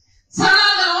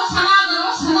 சனாதனம்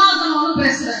சனாதனம் சனாதனம்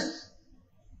பேசுறாரு.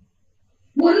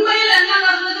 உண்மையில் என்ன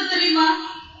நடந்தது தெரியுமா?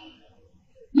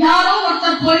 யாரோ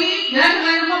ஒருத்தர் போய் வேக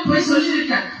வேகமா போய்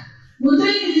சொல்லியிருக்காரு,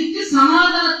 உதயநிதிக்கு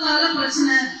சமாதானத்தால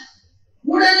பிரச்சனை.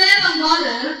 உடனே நம்மால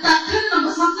டக்குன்னு நம்ம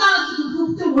சந்தானத்துக்கு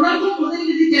கூப்பிட்டு உலகம்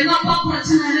உதயநிதிக்கு என்னப்பா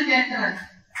பிரச்சனைன்னு கேட்கிறாரு.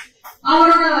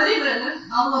 அவரோட அறிவு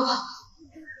அவ்வளவுதான்.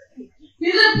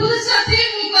 இதுல புதுசா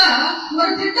திமுக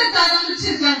ஒரு திட்டத்தை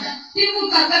ஆரம்பிச்சிருக்காங்க.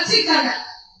 திமுக கட்சிக்காக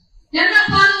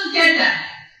என்னப்பான்னு கேட்ட,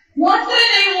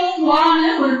 ஒன்றிணைவோம் வான்னு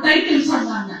ஒரு டைட்டில்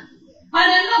சொன்னாங்க.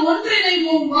 அது என்ன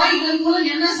ஒன்றிணைவோம் வா, இதன் மூலம்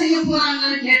என்ன செய்ய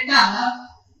போறாங்கன்னு கேட்டா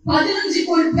 15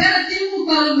 கோடி பேரை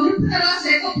திமுக உறுப்பினரா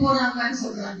சேர்க்க போறாங்கன்னு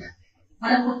சொல்றாங்க.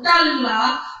 அட முட்டாளுங்களா,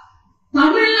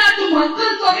 தமிழ்நாட்டு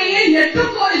மக்கள் தொகையே 8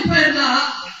 கோடி பேர் தான்.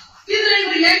 இதுல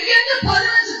இவர் எங்கிருந்து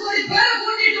 15 கோடி பேரை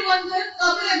கூட்டிட்டு வந்து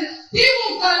தமிழக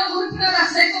திமுக உறுப்பினரா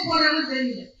சேர்க்க போறாங்கன்னு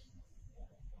தெரியல.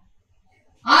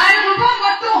 1000 ரூபாய்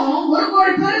மட்டும் 1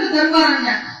 கோடி பேருக்கு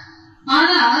தருவாங்க.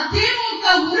 ஆனா திமுக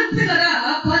உறுப்பினரா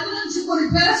 15 கோடி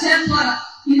பேரை சேர்ப்பாரா?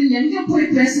 இது எங்க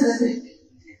போய் பேசுறது?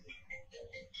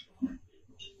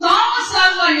 தாமஸ்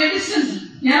ஆல்வா எடிசன்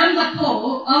இறந்தப்போ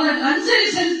அவருக்கு அஞ்சலி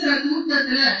செலுத்துற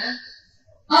கூட்டத்துல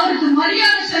அவருக்கு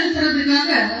மரியாதை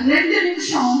செலுத்துறதுக்காக 2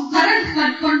 நிமிஷம் கரண்ட்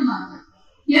கட் பண்ணாங்க.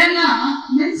 ஏன்னா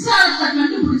மின்சாரத்தை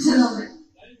கண்டுபிடிச்சது அவரு.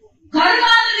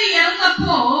 கருணாநிதி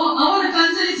இறந்தப்போ அவருக்கு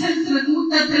அஞ்சலி செலுத்துற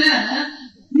கூட்டத்துல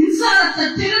மின்சாரத்தை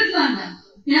திருடினாங்க.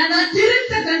 ஏன்னா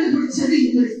திருத்த கண்டுபிடிச்சது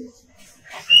இவரு.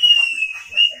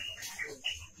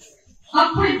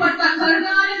 அப்படிப்பட்ட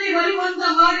கருணாநிதி வழிவந்த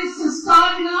வாரிசு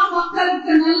ஸ்டாலினா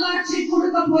மக்களுக்கு நல்லாட்சி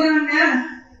கொடுக்க போறாங்க.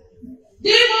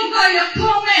 திமுக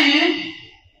எப்பவுமே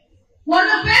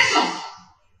ஒண்ணு பேசும்,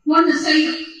 ஒண்ணு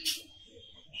செய்யும்.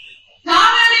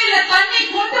 காவிரியில தண்ணி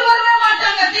கொண்டு வரவே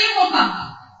மாட்டாங்க திமுக.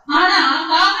 ஆனா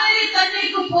காவிரி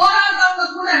தண்ணிக்கு போராடுறவங்க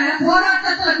கூட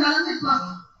போராட்டத்துல கலந்துப்பாங்க.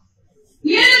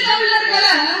 ஈழ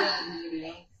தமிழர்களை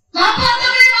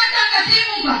காப்பாற்றவே மாட்டாங்க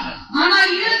திமுக. ஆனா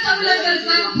ஈழ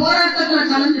தமிழர்களுக்காக போராட்டத்துல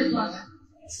கலந்துப்பாங்க.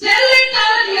 ஸ்டெர்லைட்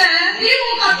ஆலையில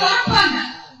திமுக திறப்பாங்க,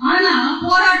 ஆனா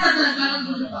போராட்டத்துல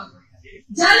கலந்துருப்பாங்க.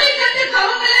 ஜல்லிக்கட்டு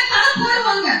அவங்களே தடை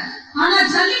போடுவாங்க, ஆனா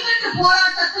ஜல்லிக்கட்டு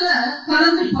போராட்டத்துல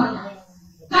கலந்துப்பாங்க.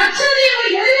 கச்சதீவை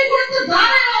எழுதி கொடுத்து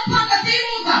தானே வைப்பாங்க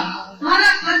திமுக, ஆனா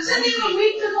கச்சதீவை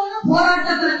மீட்கணும்னு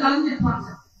போராட்டத்துல கலந்துப்பாங்க.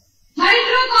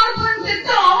 ஹைட்ரோ கார்பன்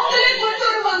திட்டம் அவங்களே கொண்டு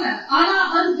வருவாங்க, ஆனா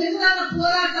அதுக்கு எதிரான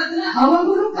போராட்டத்துல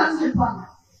அவங்களும் கலந்துப்பாங்க.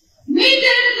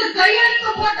 மீட்டருக்கு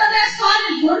கையெழுத்து போட்டதே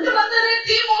ஸ்டாலின், கொண்டு வந்ததே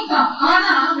திமுக,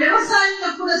 ஆனா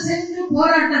விவசாயிங்க கூட சேர்ந்து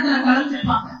போராட்டத்துல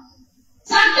கலந்துப்பாங்க.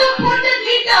 சட்டம் போட்டு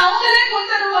மீட்டு அவங்களே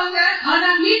கொண்டு வருவாங்க, ஆனா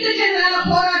மீட்டுக்கு எதிரான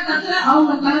போராட்டத்துல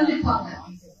அவங்க கலந்துப்பாங்க.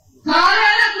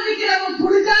 காலையில குடிக்கிறவங்க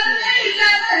குடிக்காரனே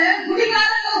இல்லாத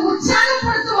குடிக்காரங்க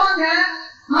உற்சாகப்படுத்துவாங்க,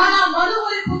 ஆனா மது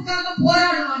ஒழிப்புக்காக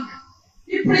போராடுவாங்க.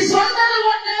 இப்படி சொன்னது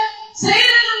ஒண்ணு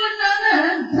செய்யறது ஒண்ணு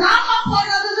டிராமா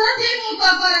போடுறதுதான் திமுக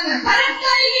பாருங்க.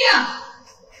 கரெக்டா இல்லையா?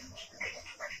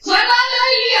 சொன்னாங்களா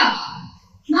இல்லையா?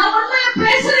 நான் உண்மையை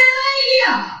பேசுறேன்னா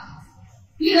இல்லையா?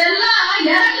 இதெல்லாம்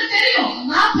எனக்கு தெரியும்.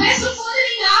 நான் பேசும்போது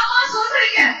நீங்க ஆமா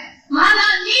சொல்றீங்க, ஆனா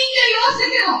நீங்க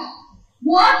யோசிக்கணும்.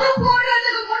 ஓட்டு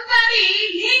போடுறதுக்கு முன்னாடி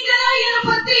நீங்க தான் இத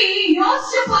பத்தி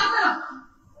யோசிச்சு பார்க்கணும்.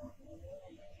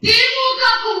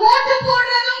 திமுகக்கு ஓட்டு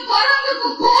போடுறதும் குரங்குக்கு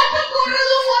கோட்டு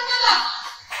போடுறதும் ஒண்ணுதான்.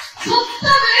 சுத்த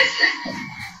வேஸ்ட்.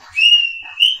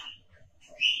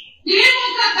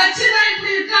 திமுக கட்சி தான்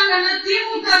இப்படி இருக்காங்கன்னா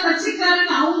திமுக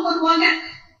கட்சிக்காரங்க அவங்க வருவாங்க.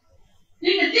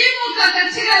 நீங்க திமுக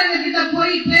கட்சிக்காரங்க கிட்ட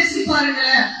போய் பேசி பாருங்க.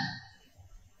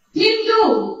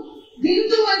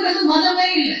 இந்துன்றது மதமே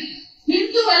இல்லை,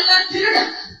 இந்து எல்லாம் திருட,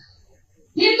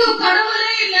 இந்து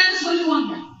கடவுளே இல்லைன்னு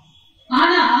சொல்லுவாங்க.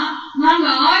 ஆனா நாங்க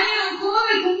 1000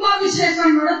 கோவில்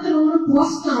கும்பாபிஷேகம் நடத்துறோம்னு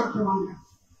போஸ்டர் ஒட்டுவாங்க.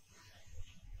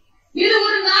 இது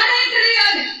ஒரு நாடே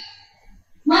கிடையாது,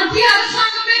 மத்திய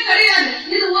அரசாங்கமே கிடையாது,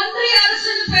 இது ஒன்றிய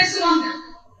அரசுன்னு பேசுவாங்க.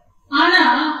 ஆனா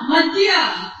மத்திய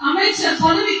அமைச்சர்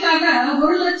பதவிக்காக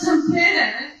 1 லட்சம் பேரை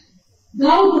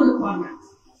கவு கொடுப்பாங்க.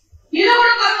 இது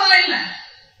கூட பரவாயில்ல.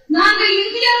 நாங்க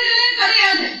இந்தியர்களே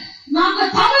கிடையாது, நாங்க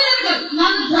தமிழர்கள்,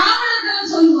 நாங்க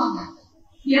திராவிடர்கள் சொல்லுவாங்க.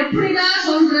 எப்படிதான்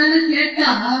சொல்றேன்னு கேட்டா,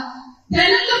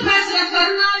 தெலுங்கு பேசுற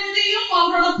கருணாநிதியும்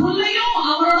அவரோட பிள்ளையும்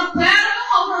அவரோட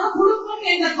பேரனும் அவரோட குடும்பம்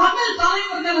எங்க தமிழ்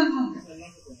தலைவர்கள்.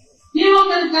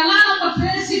 இவங்களுக்கெல்லாம் நம்ம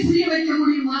பேசி புரிய வைக்க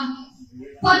முடியுமா?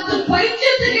 10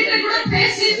 பைத்தியத்துக்கிட்ட கூட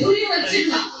பேசி புரிய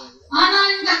வச்சுக்கலாம். ஆனா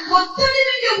இந்த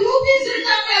கொத்தடிமைங்க ஊபிஸ்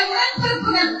இருக்காங்க,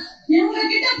 உடன்பிறப்புகள், இவங்க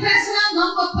கிட்ட பேசினா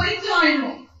நம்ம பைத்தியம்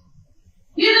ஆயிடும்.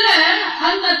 இதுல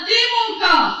அந்த திமுக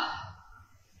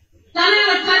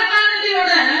தலைவர்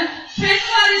கருணாநிதியோட பெண்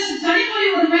வாரிசு கனிமொழி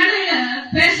ஒரு மேடையில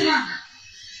பேசுறாங்க.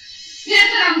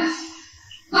 கேட்கிறாங்க,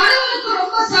 கடவுளுக்கு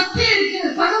ரொம்ப சக்தி இருக்கு,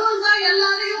 கடவுள் தான்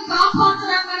எல்லாரையும்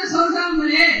காப்பாற்றுறாங்கன்னு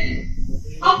சொல்றாங்களே,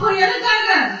 அப்ப எதுக்காக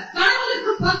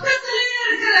கடவுளுக்கு பக்கத்திலேயே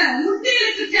இருக்கிற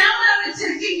முட்டிகளுக்கு கேமரா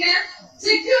வச்சிருக்கீங்க,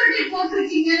 செக்யூரிட்டி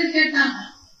போட்டிருக்கீங்கன்னு கேட்டாங்க.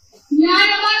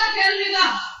 நியாயமான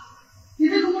கேள்விதான்.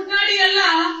 இதுக்கு முன்னாடி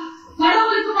எல்லாம்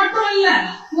கடவுளுக்கு மட்டும் இல்ல,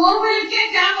 கோவிலுக்கே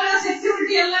கேமரா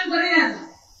செக்யூரிட்டி எல்லாம் கிடையாது.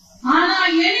 ஆனா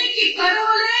என்னைக்கு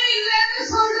கடவுளே இல்லைன்னு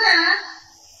சொல்ற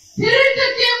திருட்டு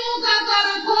திமுக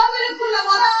கோவிலுக்குள்ள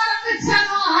வர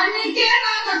ஆரம்பிச்சானோ அன்னைக்கே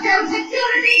நாங்க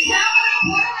செக்யூரிட்டி கேமரா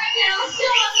போட வேண்டிய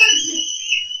அவசியம் வந்துருச்சு.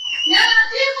 ஏன்னா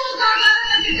திமுக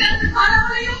கிட்ட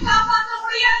கடவுளையும் காப்பாற்ற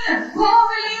முடியாது,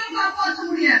 கோவிலையும் காப்பாற்ற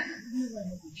முடியாது.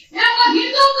 ஏன்னா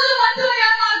இந்துக்கள் மட்டும்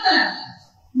ஏமாத்தல,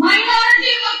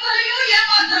 மைனாரிட்டி மக்களையும்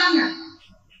ஏமாத்துறாங்க.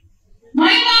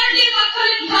 மைனாரிட்டி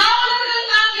மக்களின்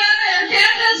காவலர்கள் நாங்க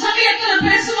தேர்தல் சமயத்துல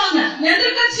பேசுவாங்க,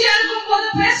 எதிர்கட்சியா இருக்கும் போது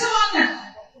பேசுவாங்க,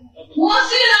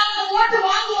 மோசியில் அவங்க ஓட்டு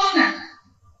வாங்குவாங்க.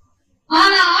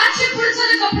 ஆனா ஆட்சி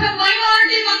பிடிச்சதுக்கு அப்புறம்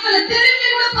மைனாரிட்டி மக்களை திரும்பி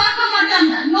கூட பார்க்க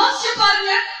மாட்டாங்க. யோசிச்சு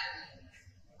பாருங்க,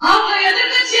 அவங்க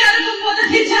எதிர்கட்சியா இருக்கும் போது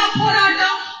ஹிஜாப்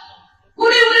போராட்டம்,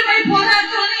 குடியுரிமை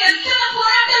போராட்டம், எத்தனை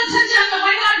போராட்டம் செஞ்சாங்க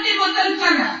மைனாரிட்டி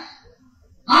மக்களுக்காக.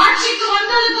 ஆட்சிக்கு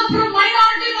வந்ததுக்கு அப்புறம்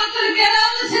மைனாரிட்டி மக்களுக்கு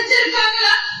ஏதாவது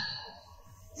செஞ்சிருக்காங்களா?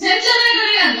 செஞ்சதே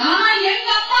கிடையாது. ஆனா எங்க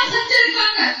அம்மா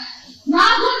செஞ்சிருக்காங்க.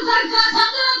 நாகூர் சர்க்கார்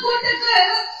சந்தனம் கூட்டுக்கு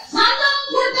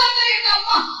சந்தனம் கொடுத்தாங்க எங்க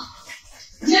அம்மா.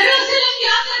 ஜெருசலேம்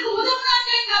யாத்திரைக்கு உதவுனாங்க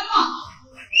எங்க அம்மா.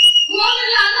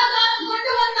 கோவில்ல அன்னதானம்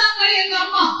கொண்டு வந்தாங்க எங்க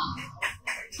அம்மா.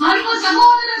 அன்பு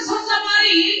சகோதரர் சொன்ன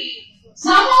மாதிரி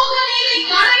சமூக நீதி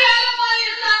அடையாளமா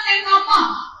இருந்தாங்க எங்க அம்மா.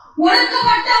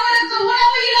 ஒடுக்கப்பட்டவனுக்கு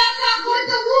உணவு இலாக்கா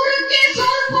கொடுத்து ஊருக்கே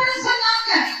சோறு போட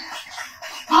சொன்னாங்க.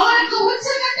 அவருக்கு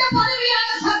உச்சகட்ட பதவியான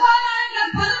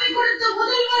சபாநாயகர் பதவி கொடுத்து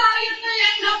முதல்வராக இருந்த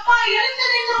எங்க அம்மா எழுந்து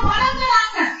நின்று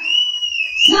வணங்குறாங்க.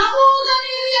 சமூக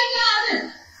நீதி என்னாது.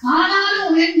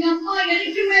 ஆனாலும் எங்க அம்மா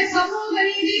எனக்குமே சமூக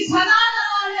நீதி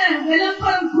சனாதனமான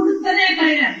விளம்பரம் கொடுத்ததே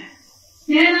கிடையாது.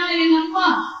 ஏன்னா எங்க அம்மா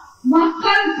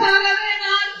மக்களுக்காகவே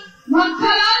நான்,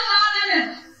 மக்களால்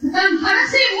நான் தன்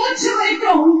கடைசி மூச்சு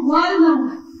வைக்கும் வாழ்ந்தவங்க.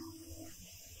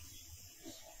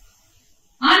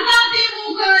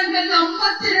 அதிமுக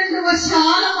 52 வருஷ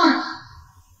ஆலமரம்.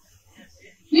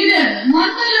 இது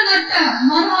மண்ணில நட்ட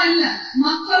மரம் இல்ல,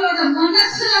 மக்களோட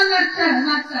மனசுல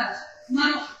நட்ட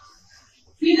மரம்.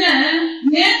 இத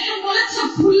நேற்று முளைச்ச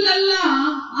புல்லெல்லாம்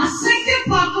அசைக்க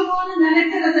பார்க்கணும்னு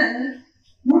நினைக்கிறது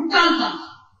முட்டாள்தான்.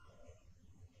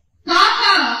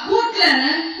 காக்கா கூட்டுல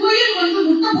குயில் வந்து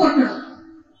முட்டை போட்டுடும்.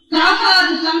 காக்கா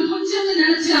அது தன் குஞ்சுன்னு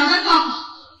நினைச்சு அடக்காக்கும்.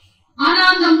 ஆனா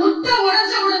அந்த முட்டை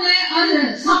உடைஞ்ச உடனே, அது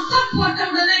சத்தம் போட்ட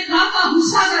உடனே காக்கா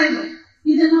உஷாராயிடும்.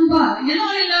 இது நம்ம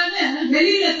இனம் இல்லைன்னு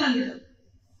வெளியில தள்ளிடும்.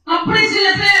 அப்படி சில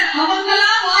பேர்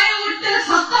அவங்களா வாய விட்டு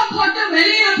சத்தம் போட்டு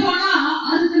வெளியில போனா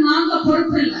அதுக்கு நாங்க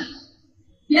பொறுப்பு இல்லை.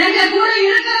 எங்க கூட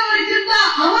இருக்கிற வரைக்கும் தான்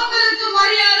அவங்களுக்கு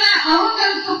மரியாதை,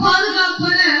 அவங்களுக்கு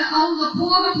பாதுகாப்புன்னு அவங்க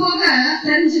போக போக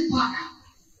தெரிஞ்சுப்பாங்க.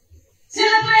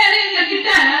 சில பேர் எங்க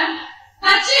கிட்ட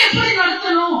கட்சி எப்படி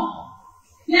நடத்தணும்,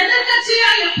 எதிர்கட்சியா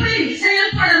எப்படி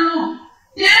செயல்படணும்,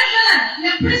 தேர்தலை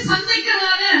எப்படி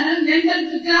சந்திக்கலாம்னு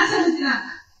எங்களுக்கு கிளாஸ் எடுக்கிறாங்க.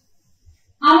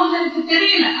 அவங்களுக்கு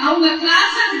தெரியல, அவங்க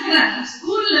கிளாஸ் எடுக்கிற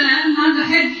ஸ்கூல்ல நாங்க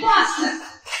ஹெட் மாஸ்டர்.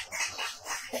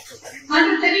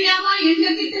 அது தெரியாம எங்க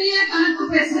கிட்டயே கணக்கு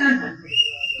பேசுறாங்க.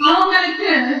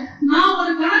 அவங்களுக்கு நான்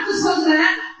ஒரு கணக்கு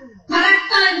சொல்றேன்,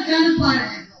 கரெக்டா இருக்கான்னு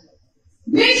பாருங்க.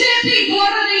 பிஜேபி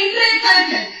போடுறது இன்றைய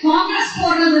கணக்கு, காங்கிரஸ்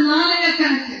போடுறது நாளைய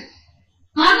கணக்கு,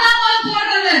 அண்ணாமலை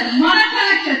போடுறது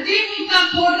மனக்கணக்கு, திமுக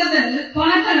போடுறது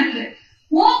பணக்கணக்கு,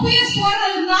 ஓபிஎஸ்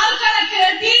போடுறது நாள் கணக்கு,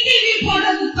 டிடிவி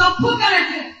போடுறது தப்பு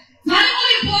கணக்கு,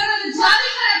 கனிமொழி போடுறது ஜாதி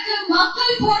கணக்கு,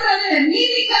 மக்கள் போடுறது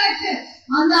நீதி கணக்கு,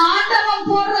 அந்த ஆண்டவன்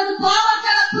போடுறது பாவ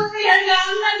கணக்கு, எங்க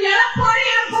அண்ணன்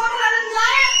எடப்பாடியார் போடுறது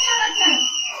நியாய கணக்கு.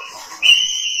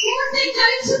 கூட்டி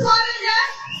கழிச்சு பாருங்க,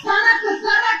 கணக்கு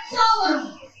கரெக்டா வரும்.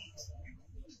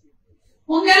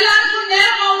 உங்க எல்லாருக்கும்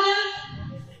நேரம் ஆகுது,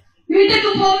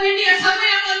 வீட்டுக்கு போக வேண்டிய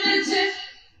சமயம் வந்துருச்சு.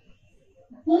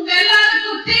 உங்க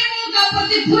எல்லாருக்கும் திமுக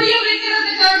பத்தி புரிய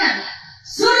வைக்கிறதுக்காக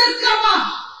சுருக்கமா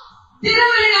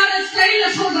திருவிளையாட ஸ்டைல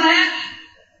சொல்றேன்,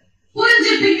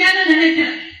 புரிஞ்சுப்பீங்கன்னு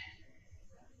நினைக்கிறேன்.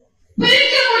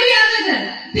 பிரிக்க முடியாதது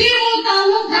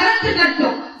திமுகவும் கரண்ட்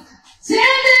கட்டும்,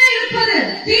 சேர்ந்தே இருப்பது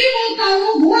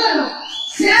திமுகவும் ஊழலும்,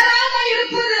 சேராம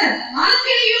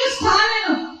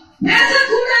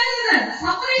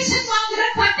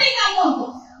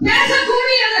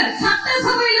பேசக்கூடியது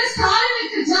சட்டசபையில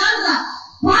ஸ்டாலினுக்கு ஜாலதா,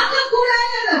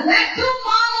 பார்க்கக்கூடாதது வெட்கம்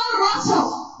மானம் ரோசம்,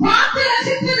 பார்த்து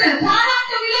ரசிப்பது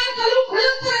பாராட்டு விழாக்களும்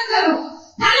விழுப்புரங்களும்,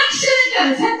 கலெக்ஷனுக்கு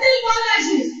செந்தில்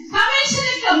பாலாஜி,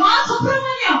 கமிஷனுக்கு மா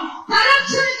சுப்பிரமணியம்,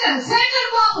 கரப்ஷனுக்கு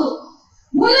சேகர் பாபு,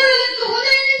 ஊழலுக்கு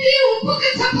உதயநிதி, உப்புக்கு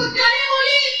சப்பு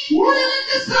கனிமொழி,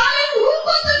 ஊழலுக்கு ஸ்டாலின்,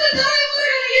 ஊக்கத்துக்கு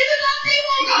தலைவர்கள். இதுதான்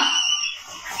திமுக.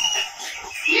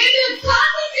 இது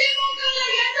காட்டு திமுக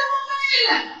எதுவுமே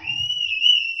இல்லை.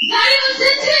 தயவு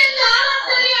செஞ்சு இந்த ஆழம்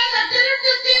தெரியாத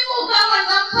திருட்டு திமுகவை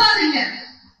நம்பாதீங்க.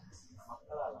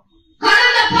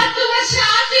 கடந்த 10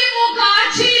 வருஷம் அதிமுக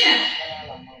ஆட்சியில்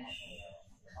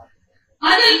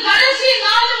அதில் கடைசி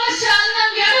 4 வருஷம்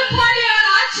அண்ணன் எடப்பாடியார்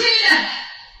ஆட்சியில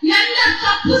என்ன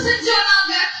தப்பு செஞ்சோம்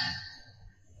நாங்க?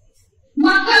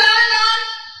 மக்களால் நான்,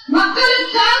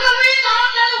 மக்களுக்காகவே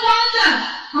நாங்கள் வாழ்ந்த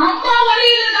அம்மா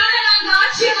வழியில தானே நாங்க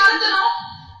ஆட்சியை நடத்தணும்.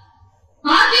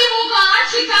 அதிமுக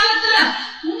ஆட்சி காலத்துல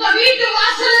உங்க வீட்டு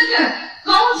வாசலுக்கு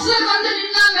கவுன்சிலர் வந்து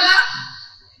நின்னாங்களா?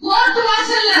 கோர்ட்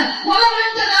வாசல்ல கொலை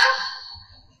விழுந்ததா?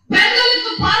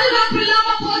 பெண்களுக்கு பாதுகாப்பு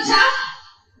இல்லாம போச்சா?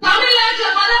 தமிழ்நாட்டுல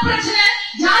மத பிரச்சனை,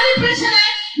 ஜாதி பிரச்சனை,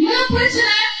 இன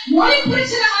பிரச்சனை, மொழி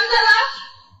பிரச்சனை வந்ததா?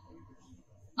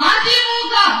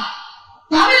 அதிமுக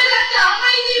தமிழகத்தை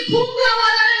அமைதி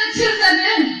பூங்காவாக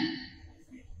வச்சிருந்தது.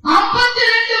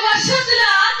 52 வருஷத்துல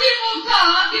அதிமுக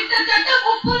கிட்டத்தட்ட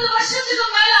 30 வருஷத்துக்கு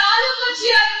மேல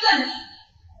ஆளுங்கட்சியா இருந்தது.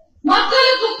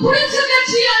 மக்களுக்கு பிடிச்ச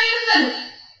கட்சியா இருந்தது.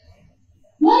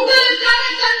 உங்களுக்கான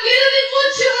தன் இறுதி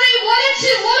மூச்சு வரை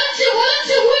உழைச்சு உழைச்சு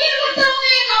உழைச்சு உயிர் விட்டவங்க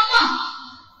எங்க அம்மா.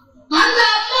 அந்த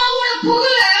அம்மாவோட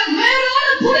புகழ வேறோட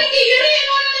புடுங்கி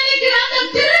இடையணும்னு நினைக்கிறாங்க.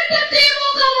 திருட்டு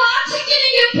திமுக ஆட்சிக்கு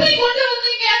நீங்க எப்படி கொண்டு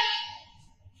வந்தீங்க?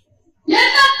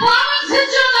 என்ன பாவம்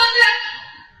செஞ்சோம் நாங்க?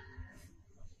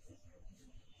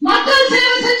 மக்கள்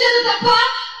சேவை செஞ்சது தப்பா?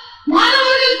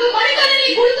 மாணவர்களுக்கு மடிக்கணினி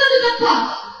கொடுத்தது தப்பா?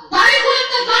 தாய்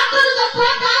குலத்தை காத்தது தப்பா?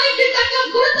 தாய்க்கு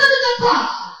தங்கம் கொடுத்தது தப்பா?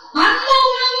 அம்மா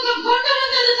உணவகம் கொண்டு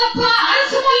வந்தது தப்பா?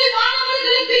 அரசு பள்ளி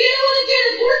மாணவர்களுக்கு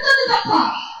இடஒதுக்கீடு கொடுத்தது தப்பா?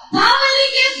 காவிரி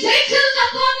கேஸ் ஜெயிச்சது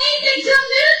தப்பா? நீட் எக்ஸாம்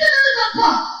நிறுத்தினது தப்பா?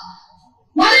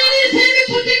 மழைநீர்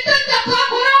சேமிப்பு திட்டம் தப்பா?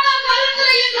 கொரோனா காலத்துல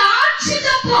எங்க ஆட்சி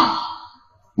தப்பா?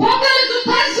 பொங்கலுக்கு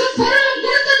பரிசு பொருளும்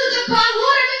கொடுத்தது தப்பா?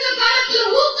 ஊரடங்கு காலத்துல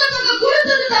ஊக்கத்தொகை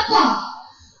கொடுத்தது தப்பா?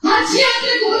 ஆட்சி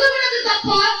யாத்திரைக்கு உதவினது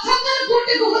தப்பா? சக்கர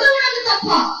கூட்டுக்கு உதவினது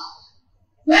தப்பா?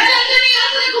 வேளாங்கண்ணி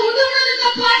யாத்திரைக்கு உதவினது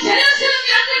தப்பா? ஜெருசலம்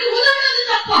யாத்திரைக்கு உதவினது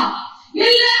தப்பா?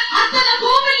 இல்ல அத்தனை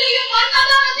கோவிலையும்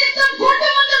அன்னதான திட்டம் கொண்டு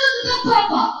வந்தது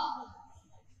தப்பாப்பா?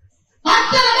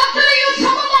 அத்தனை மக்களையும்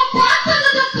சமமா பார்த்தது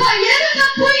தப்பா? எது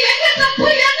தப்பு? எங்க தப்பு?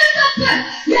 என்ன தப்பு?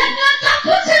 என்ன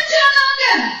தப்பு செஞ்சோம் நாங்க?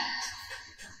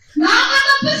 நாங்க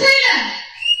தப்பு செய்யல.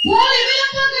 போலி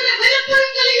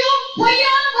விழுப்புரங்களையும்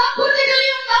பொய்யான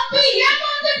வாக்குறுதிகளையும் நம்பி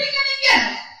ஏமாந்துட்டீங்க நீங்க.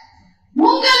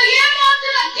 உங்களை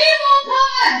ஏமாத்துற திமுக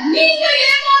நீங்க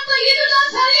ஏமாத்த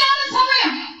இதுதான் சரியான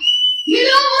சமயம்.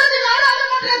 இதோ ஒரு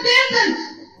நாடாளுமன்ற தேர்தல்.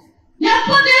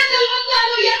 எப்ப தேர்தல்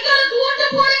வந்தாலும் எங்களுக்கு ஓட்டு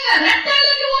போடுங்க,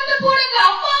 ரெட்டாளுக்கு ஓட்டு போடுங்க,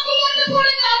 அம்மாவுக்கு ஓட்டு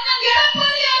போடுங்க, அண்ணன்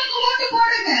எடப்பாடியாருக்கு ஓட்டு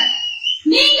போடுங்க.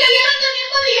 நீங்க இழந்த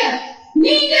நிம்மதிய,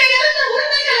 நீங்க இழந்த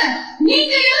உரிமைகளை,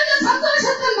 நீங்க இழந்த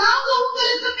சந்தோஷத்தை நாங்க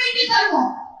உங்களுக்கு மீட்டி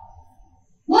தருவோம்.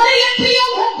 ஒரு எம்பியோ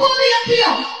 9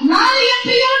 எம்பியோ 4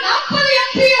 எம்பியோ 40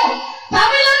 எம்பியோ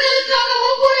தமிழர்களுக்காக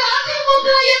ஒவ்வொரு அதிமுக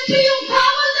எம்பியும்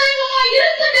காவல் தெய்வமா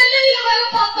இருந்து டெல்லியில வேலை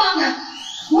பார்ப்பாங்க.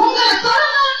 உங்களை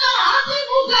தொடரணும்னா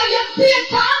அதிமுக எம்பியை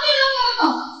தாண்டி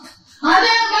வரணும்.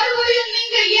 அதே மறுபடியும்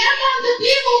நீங்க ஏமாந்து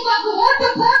திமுக ஓட்டு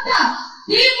போட்டா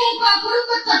திமுக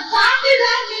குடும்பத்தை